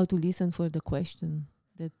those, how to listen for the question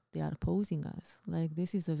that they are posing us. Like,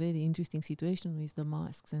 this is a very interesting situation with the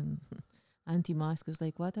masks and anti-maskers.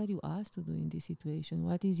 Like, what are you asked to do in this situation?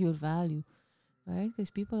 What is your value? Right?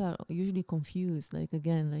 Because people are usually confused. Like,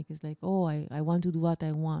 again, like it's like, oh, I want to do what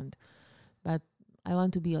I want, but I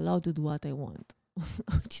want to be allowed to do what I want.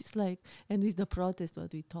 Which is like, and with the protest,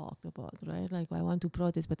 what we talked about, right? Like, I want to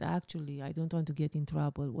protest, but actually I don't want to get in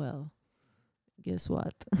trouble. Well, guess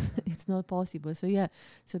what? It's not possible. So yeah,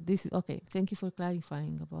 so this is okay. Thank you for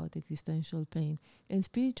clarifying about existential pain and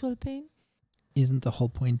spiritual pain. Isn't the whole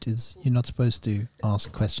point is you're not supposed to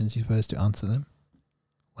ask questions, you're supposed to answer them?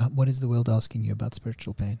 What is the world asking you about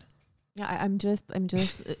spiritual pain? Yeah, I'm just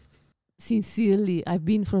sincerely, I've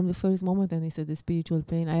been from the first moment when I said the spiritual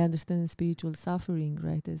pain. I understand spiritual suffering,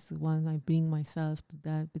 right? As one, I bring myself to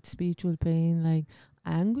that. But spiritual pain, like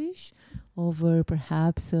anguish over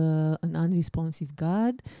perhaps an unresponsive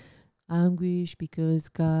God, anguish because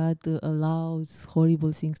God allows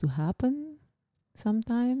horrible things to happen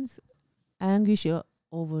sometimes, anguish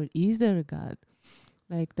over, is there a God?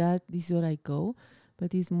 Like that, this is where I go.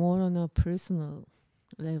 But it's more on a personal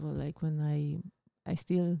level, like when I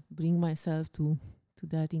still bring myself to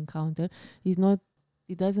that encounter. It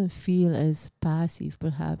doesn't feel as passive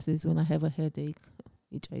perhaps as when I have a headache,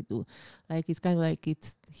 which I do. Like, it's kind of like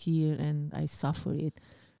it's here and I suffer it.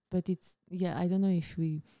 But it's, yeah, I don't know if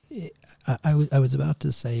we... I was about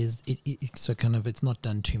to say is so kind of, it's not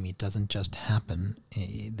done to me. It doesn't just happen.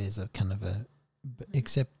 There's a kind of a,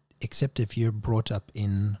 except if you're brought up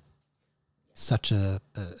in such a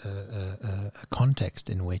context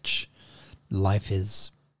in which life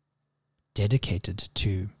is dedicated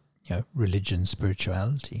to religion,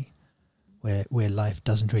 spirituality, where life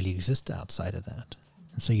doesn't really exist outside of that,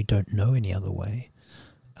 and so you don't know any other way.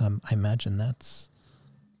 I imagine that's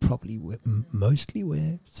probably mostly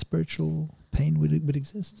where spiritual pain would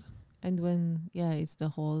exist. And when it's the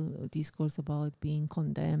whole discourse about being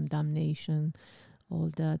condemned, damnation,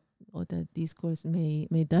 all that discourse may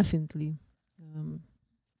definitely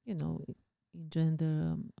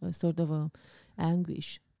engender a sort of a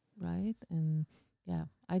anguish, right? And yeah,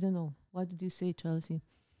 I don't know. What did you say, Chelsea?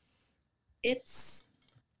 It's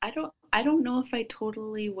I don't know if I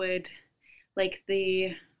totally would like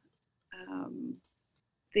the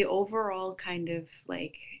overall kind of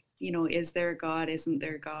like, is there a God? Isn't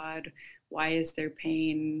there God? Why is there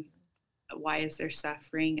pain? Why is there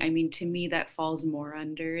suffering? I mean, to me, that falls more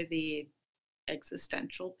under the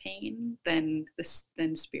existential pain than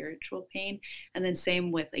spiritual pain. And then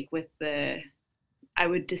same with I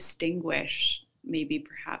would distinguish maybe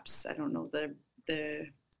perhaps, I don't know, the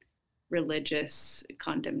religious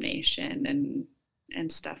condemnation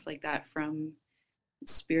and stuff like that from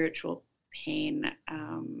spiritual pain.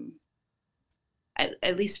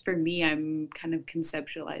 At least for me, I'm kind of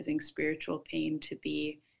conceptualizing spiritual pain to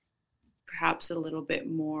be perhaps a little bit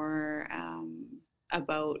more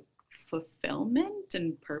about fulfillment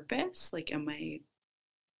and purpose. Like, am I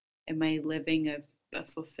living a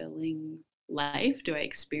fulfilling life? Do I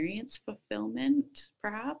experience fulfillment,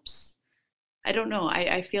 perhaps? I don't know.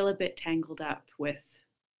 I feel a bit tangled up with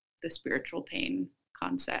the spiritual pain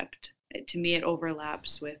concept. To me, it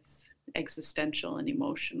overlaps with existential and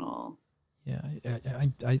emotional. Yeah,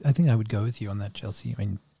 I think I would go with you on that, Chelsea. I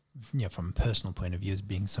mean, from a personal point of view, as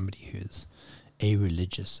being somebody who's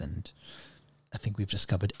a-religious and I think we've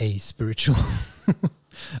discovered a-spiritual,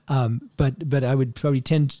 but I would probably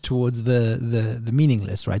tend towards the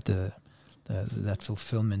meaningless, right? That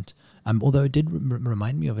fulfillment. Although it did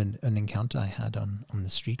remind me of an encounter I had on the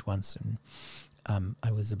street once, and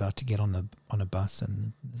I was about to get on a bus,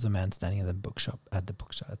 and there's a man standing at the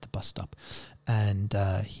bus stop, and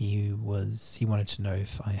he wanted to know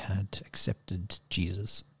if I had accepted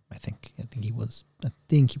Jesus. I think he was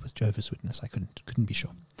Jehovah's Witness. I couldn't be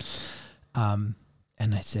sure. And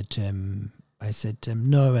I said to him,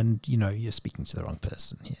 no, and you're speaking to the wrong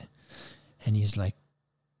person here. And he's like,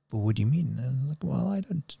 well, what do you mean? And I was like, well, I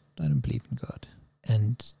don't believe in God.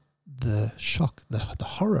 And the shock, the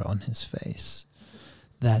horror on his face,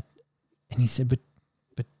 and he said, but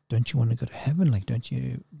don't you want to go to heaven? Like, aren't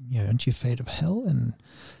you afraid of hell?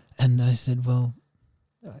 And I said, well,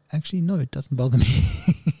 actually, no, it doesn't bother me.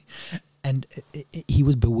 And he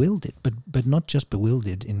was bewildered, but not just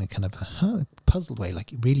bewildered in a kind of a puzzled way.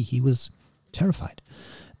 Like, really, he was terrified.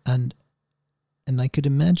 And I could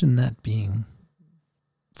imagine that being,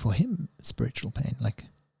 for him, spiritual pain. Like,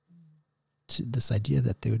 this idea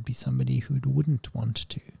that there would be somebody who wouldn't want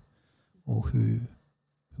to, or who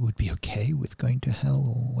would be okay with going to hell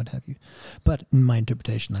or what have you. But in my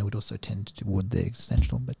interpretation, I would also tend toward the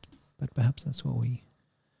existential, but perhaps that's what we...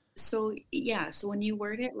 So when you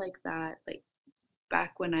word it like that, like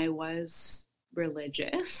back when I was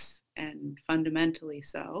religious and fundamentally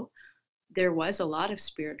so, there was a lot of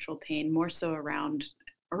spiritual pain, more so around,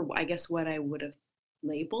 or I guess what I would have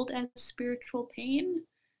labeled as spiritual pain,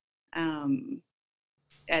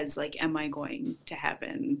 as like, am I going to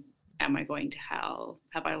heaven? Am I going to hell?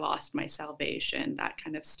 Have I lost my salvation? That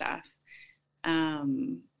kind of stuff.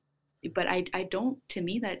 But I don't, to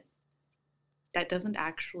me, that doesn't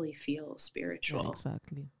actually feel spiritual. Yeah,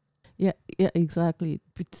 exactly. Yeah, exactly.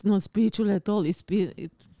 It's not spiritual at all. It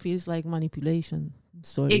feels like manipulation.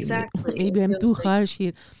 Sorry, exactly. Maybe I'm too harsh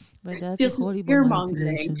here, but that's a horrible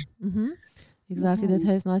manipulation. Exactly, that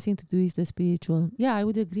has nothing to do with the spiritual. Yeah, I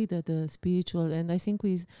would agree that the spiritual, and I think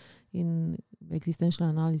in existential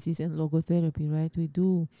analysis and logotherapy, right, we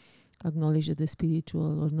do acknowledge that the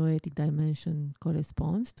spiritual or noetic dimension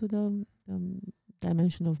corresponds to the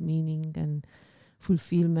dimension of meaning and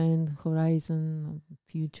fulfillment, horizon,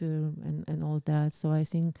 future, and all that. So I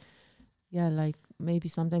think, yeah, like maybe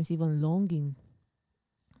sometimes even longing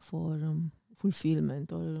for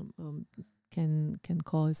fulfillment or can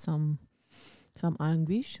cause some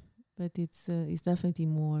anguish, but it's definitely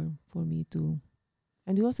more for me to.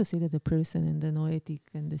 And you also say that the person and the noetic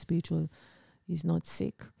and the spiritual is not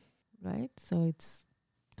sick, right? So it's,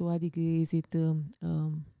 to what degree is it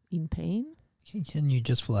in pain? Can you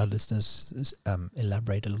just, for our listeners,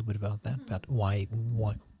 elaborate a little bit about that? About why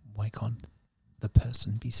can't the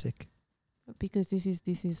person be sick? Because this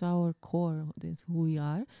is our core. That's who we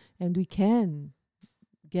are, and we can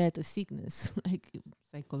get a sickness, like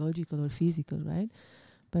psychological or physical, right?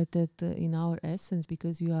 But that in our essence,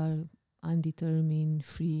 because you are undetermined,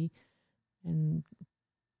 free, and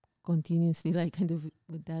continuously, like kind of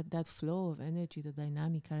with that flow of energy, the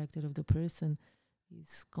dynamic character of the person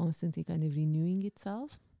is constantly kind of renewing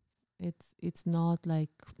itself. It's not like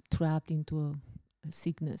trapped into a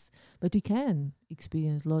sickness, but we can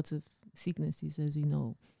experience lots of sicknesses, as we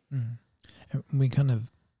know. We kind of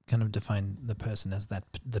kind of define the person as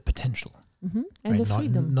the potential, And right? the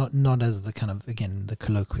freedom. Not as the kind of, again, the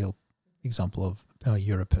colloquial example of, oh,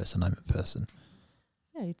 you're a person, I'm a person.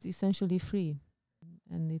 Yeah, it's essentially free,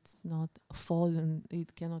 and it's not fallen.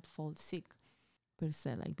 It cannot fall sick per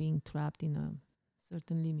se, like being trapped in a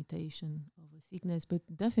certain limitation of a sickness. But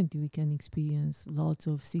definitely, we can experience lots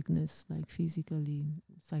of sickness, like physically,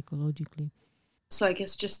 psychologically. So I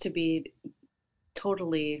guess just to be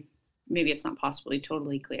totally, maybe it's not possibly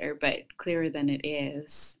totally clear, but clearer than it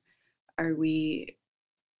is, are we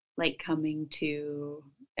like coming to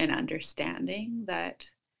an understanding that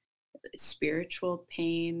spiritual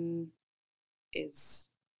pain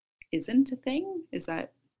isn't a thing? Is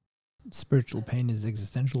that Spiritual pain is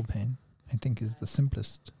existential pain, I think, is the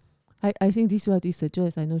simplest. I think this is what we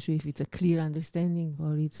suggest. I'm not sure if it's a clear understanding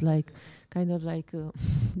or it's like kind of like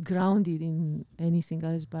grounded in anything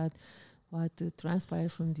else, but what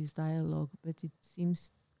transpired from this dialogue. But it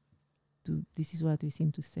seems this is what we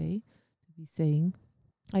seem to be saying.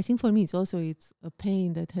 I think for me, it's a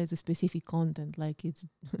pain that has a specific content, like it's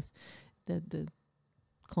the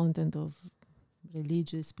content of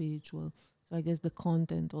religious, spiritual. So I guess the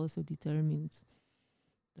content also determines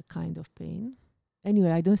the kind of pain.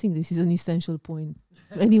 Anyway, I don't think this is an essential point.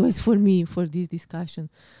 Anyways, for me, for this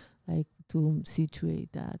discussion, like to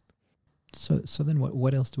situate that. So then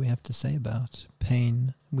what else do we have to say about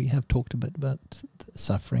pain? We have talked a bit about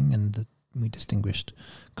suffering, and we distinguished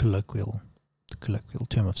the colloquial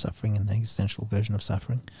term of suffering and the existential version of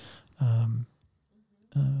suffering.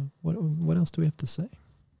 What else do we have to say?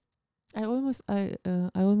 I almost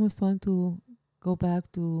want to go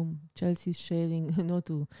back to Chelsea's sharing, not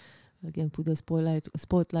to again put a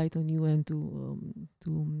spotlight on you and to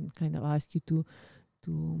kind of ask you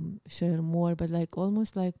to share more, but like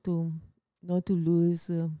almost like to not to lose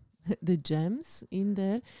the gems in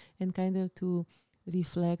there, and kind of to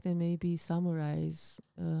reflect and maybe summarize,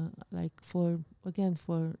 like for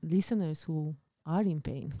listeners who are in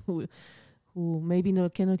pain, who maybe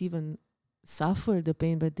cannot even suffer the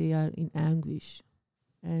pain, but they are in anguish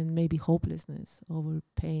and maybe hopelessness over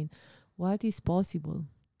pain. What is possible?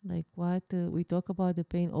 Like what we talk about the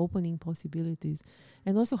pain opening possibilities,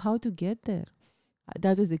 and also how to get there.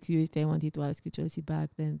 That was the curiosity I wanted to ask you, Chelsea,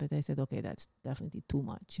 back then, but I said, okay, that's definitely too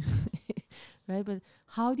much. Right? But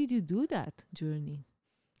how did you do that journey?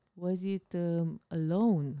 Was it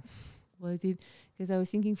alone? Was it, because I was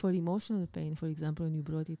thinking for emotional pain, for example, when you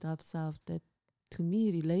brought it up, Sav, that to me,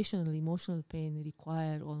 relational, emotional pain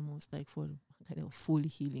require almost like for kind of full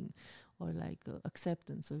healing, or like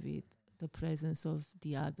acceptance of it, the presence of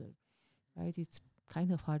the other, right? It's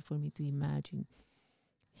kind of hard for me to imagine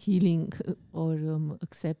healing or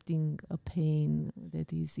accepting a pain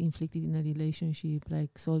that is inflicted in a relationship,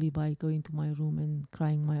 like solely by going to my room and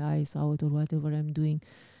crying my eyes out or whatever I'm doing.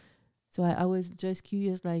 So I was just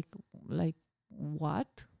curious, like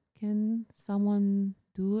what can someone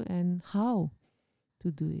do and how to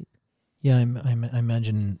do it? Yeah, I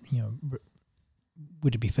imagine,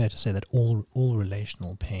 would it be fair to say that all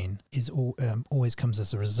relational pain is always comes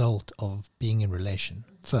as a result of being in relation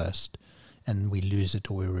first, and we lose it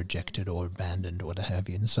or we're rejected or abandoned or what have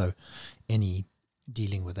you. And so any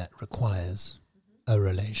dealing with that requires a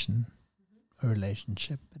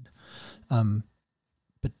relationship. And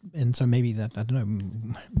so maybe that, I don't know,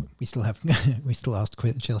 we still asked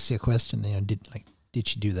Chelsea a question, did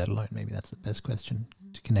she do that alone? Maybe that's the best question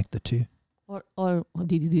to connect the two. Or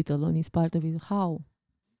did you do it alone? Is part of it. How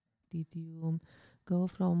did you go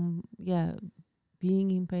from being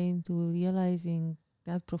in pain to realizing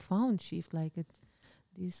that profound shift? Like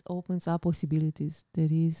this opens up possibilities. There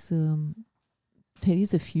is a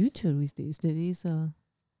future with this. There is a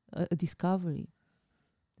discovery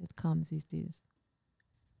that comes with this.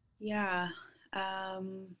 Yeah, I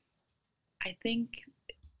think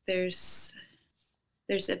there's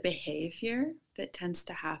a behavior that tends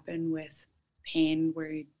to happen with pain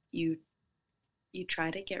where you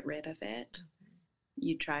try to get rid of it. Mm-hmm.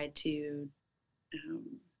 You try to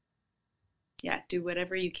do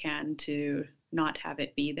whatever you can to not have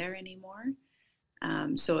it be there anymore.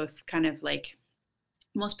 So if kind of like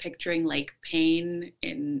almost picturing like pain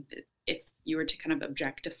if you were to kind of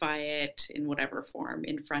objectify it in whatever form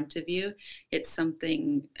in front of you, it's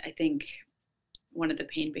something, I think one of the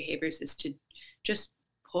pain behaviors is to just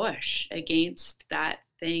push against that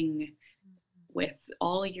thing with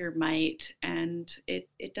all your might, and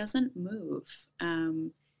it doesn't move.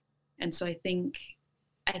 And so I think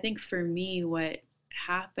for me what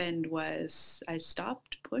happened was I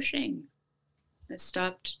stopped pushing. I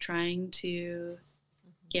stopped trying to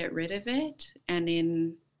get rid of it,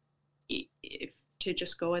 and to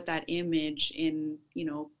just go at that image in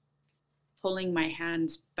pulling my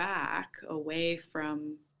hands back away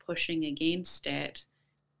from pushing against it,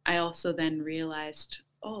 I also then realized,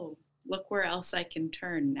 oh, look where else I can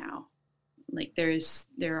turn now. Like there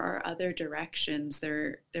are other directions,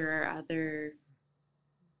 there are other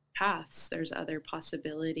paths, there's other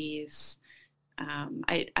possibilities.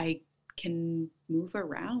 I can move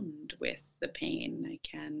around with the pain.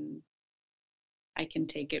 I can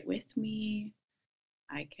take it with me.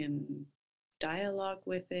 I can dialogue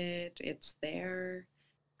with it. It's there.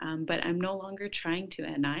 But I'm no longer trying to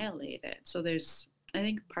annihilate it. So I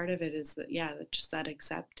think part of it is that, just that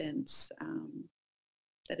acceptance,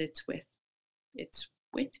 that it's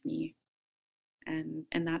with me, and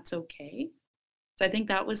that's okay. So I think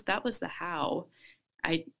that was the how.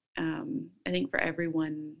 I think for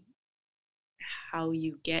everyone, how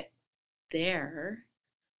you get there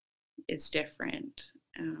is different.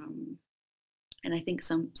 And I think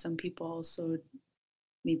some people also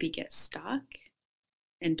maybe get stuck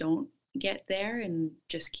and don't get there and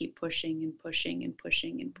just keep pushing and pushing and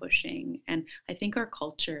pushing and pushing. And I think our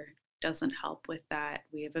culture doesn't help with that.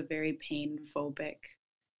 We have a very pain phobic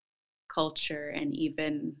culture. And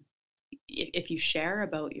even if you share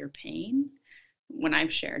about your pain, when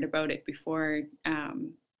I've shared about it before,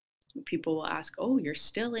 people will ask, oh, you're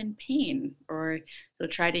still in pain, or they'll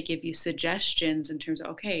try to give you suggestions in terms of,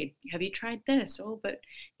 okay, have you tried this? Oh, but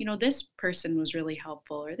this person was really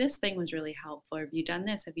helpful, or this thing was really helpful, or have you done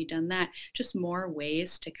this? Have you done that? Just more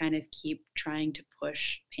ways to kind of keep trying to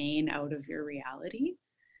push pain out of your reality.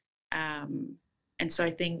 And so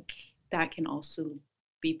I think that can also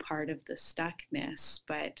be part of the stuckness.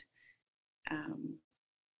 But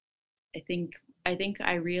I think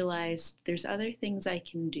I realized there's other things I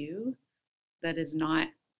can do that is not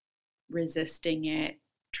resisting it,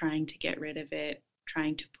 trying to get rid of it,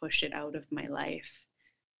 trying to push it out of my life,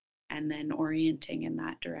 and then orienting in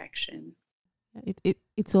that direction.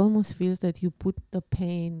 It almost feels that you put the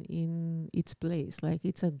pain in its place, like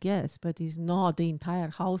it's a guest, but it's not the entire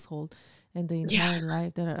household and the entire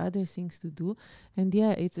life. There are other things to do, and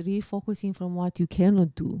it's refocusing from what you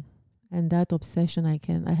cannot do. And that obsession, I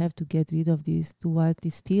have to get rid of this, to what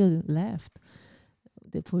is still left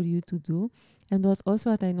for you to do. And what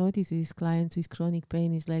I notice with clients with chronic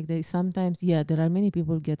pain is like they sometimes, there are many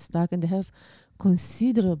people get stuck and they have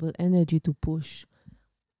considerable energy to push.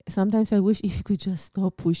 Sometimes I wish if you could just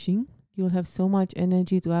stop pushing, you'll have so much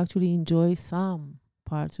energy to actually enjoy some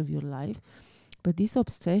parts of your life. But this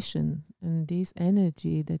obsession and this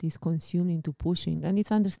energy that is consumed into pushing, and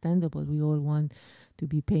it's understandable, we all want to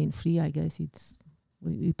be pain-free. I guess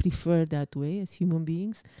we prefer that way as human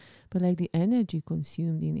beings. But like the energy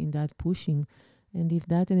consumed in that pushing, and if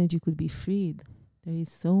that energy could be freed, there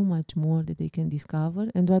is so much more that they can discover.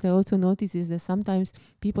 And what I also notice is that sometimes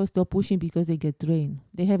people stop pushing because they get drained.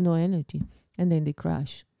 They have no energy, and then they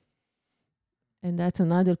crash. And that's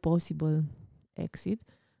another possible exit,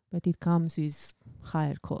 but it comes with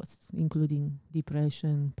higher costs, including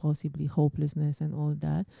depression, possibly hopelessness and all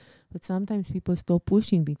that. But sometimes people stop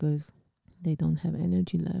pushing because they don't have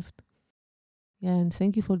energy left. Yeah, and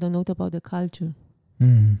thank you for the note about the culture.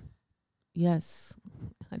 Yes,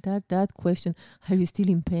 that question, are you still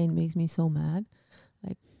in pain, makes me so mad.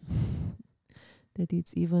 Like that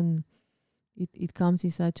it's even, it comes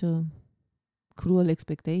with such a cruel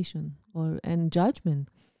expectation and judgment.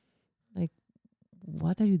 Like,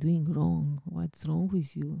 what are you doing wrong? What's wrong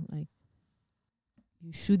with you? Like,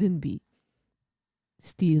 you shouldn't be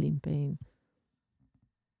still in pain.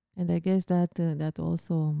 And I guess that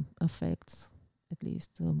also affects, at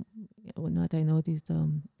least what I noticed,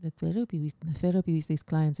 the therapy with these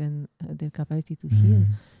clients and their capacity to heal.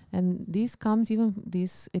 And these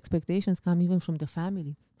expectations come even from the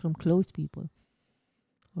family, from close people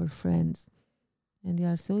or friends. And they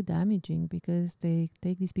are so damaging because they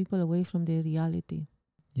take these people away from their reality.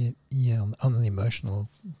 Yeah. On the emotional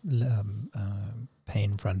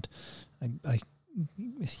pain front, I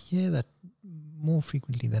hear that more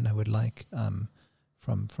frequently than I would like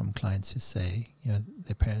from clients who say,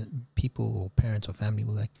 their people or parents or family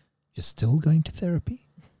will like, "You're still going to therapy,"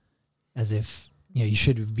 as if you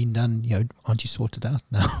should have been done. Aren't you sorted out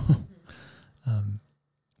now?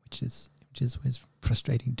 Which is always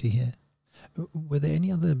frustrating to hear. Were there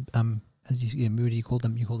any other as you call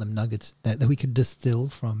them nuggets that we could distill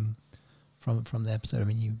from the episode? I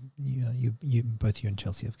mean, you both you and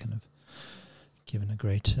Chelsea have kind of given a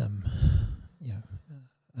great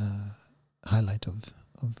highlight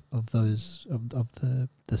of those of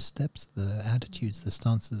the steps, the attitudes, the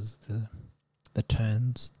stances, the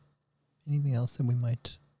turns. Anything else that we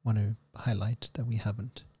might want to highlight that we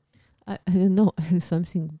haven't? I don't know,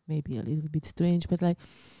 something maybe a little bit strange, but like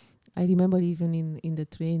I remember even in the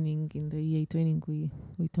training, in the EA training,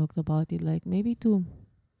 we talked about it, like maybe to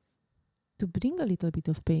bring a little bit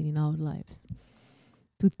of pain in our lives,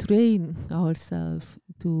 to train ourselves,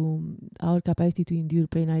 to our capacity to endure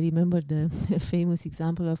pain. I remember the famous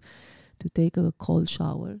example of to take a cold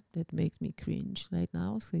shower. That makes me cringe right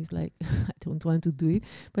now. So it's like, I don't want to do it.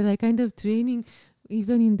 But I kind of training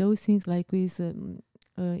even in those things, like with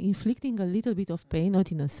inflicting a little bit of pain,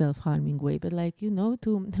 not in a self-harming way, but like,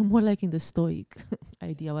 to more like in the stoic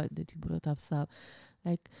idea that you brought up, Sal.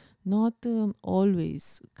 Like not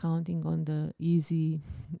always counting on the easy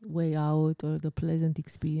way out or the pleasant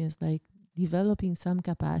experience, like developing some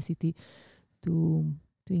capacity to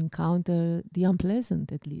encounter the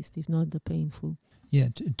unpleasant, at least, if not the painful. Yeah,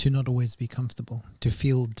 to not always be comfortable, to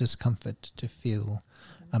feel discomfort, to feel,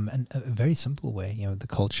 and a very simple way, the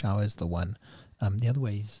cold shower is the one. The other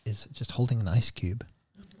way is just holding an ice cube,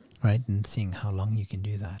 right, and seeing how long you can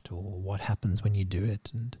do that, or what happens when you do it,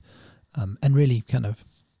 and really kind of,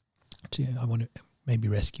 I want to maybe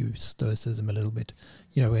rescue stoicism a little bit.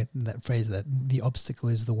 That phrase that the obstacle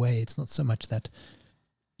is the way. It's not so much that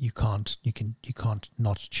you can't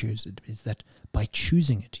not choose it. It's that by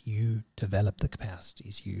choosing it, you develop the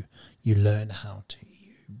capacities. You learn how to.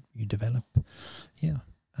 You develop,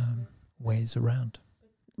 ways around.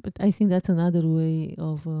 But I think that's another way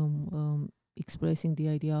of expressing the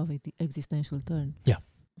idea of the existential turn. Yeah.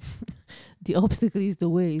 The obstacle is the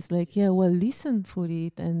way. It's like, listen for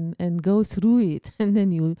it and go through it, and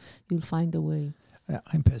then you'll find a way.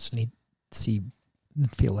 I personally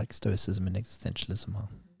feel like stoicism and existentialism are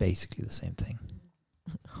basically the same thing.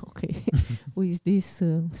 Okay. With this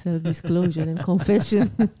self-disclosure and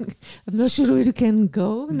confession, I'm not sure where you can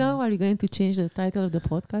go now. Are you going to change the title of the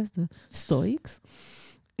podcast, the Stoics?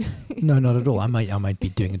 No, not at all. I might be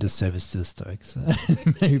doing a disservice to the Stoics.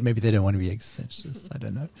 Maybe they don't want to be existentialists. I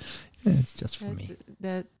don't know. Yeah, it's just for me.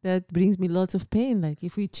 That brings me lots of pain. Like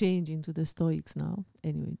if we change into the Stoics now.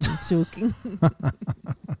 Anyway, just joking.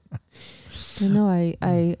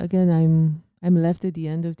 I'm left at the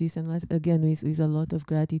end of this, and again with a lot of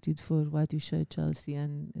gratitude for what you shared, Chelsea,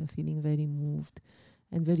 and feeling very moved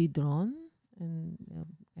and very drawn, and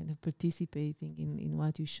kind of participating in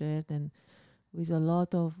what you shared, and with a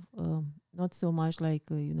lot of not so much like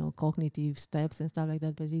cognitive steps and stuff like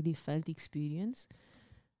that, but really felt experience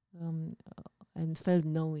and felt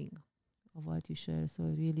knowing of what you share. So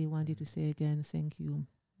I really wanted to say again, thank you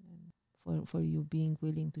for you being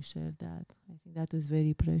willing to share that. I think that was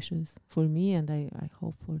very precious for me, and I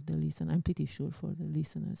hope for the listener. I'm pretty sure for the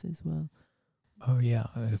listeners as well. Oh yeah,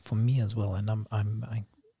 for me as well. And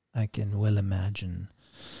I can well imagine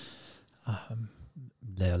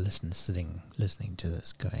their listeners listening to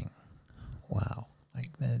this going, wow,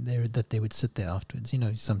 like they would sit there afterwards.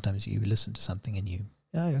 Sometimes you listen to something and you,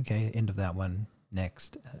 okay, end of that one,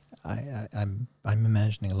 next. I'm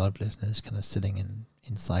imagining a lot of listeners kind of sitting in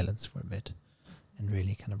silence for a bit and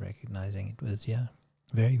really kind of recognizing it was,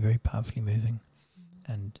 very, very powerfully moving,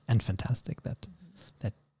 and fantastic that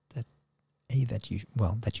A, that you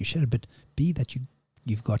shared, but B, that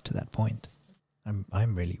you've got to that point.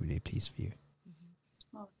 I'm really, really pleased for you.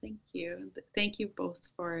 Well, thank you. Thank you both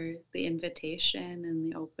for the invitation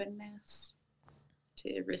and the openness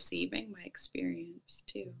to receiving my experience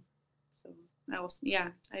too. So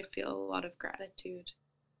I feel a lot of gratitude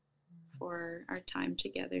for our time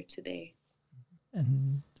together today.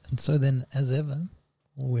 And so then, as ever,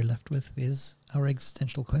 all we're left with is our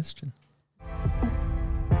existential question.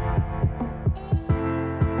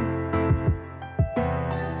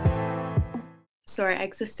 So our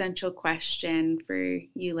existential question for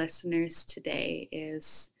you listeners today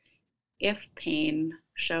is, if pain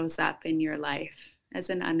shows up in your life as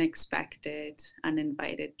an unexpected,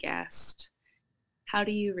 uninvited guest, how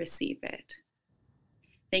do you receive it?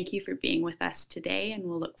 Thank you for being with us today, and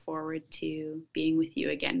we'll look forward to being with you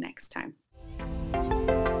again next time.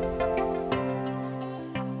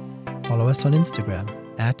 Follow us on Instagram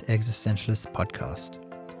 @existentialistpodcast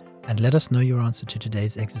and let us know your answer to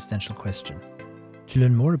today's existential question. To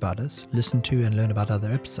learn more about us, listen to and learn about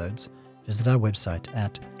other episodes, visit our website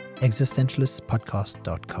at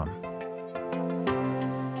existentialistpodcast.com.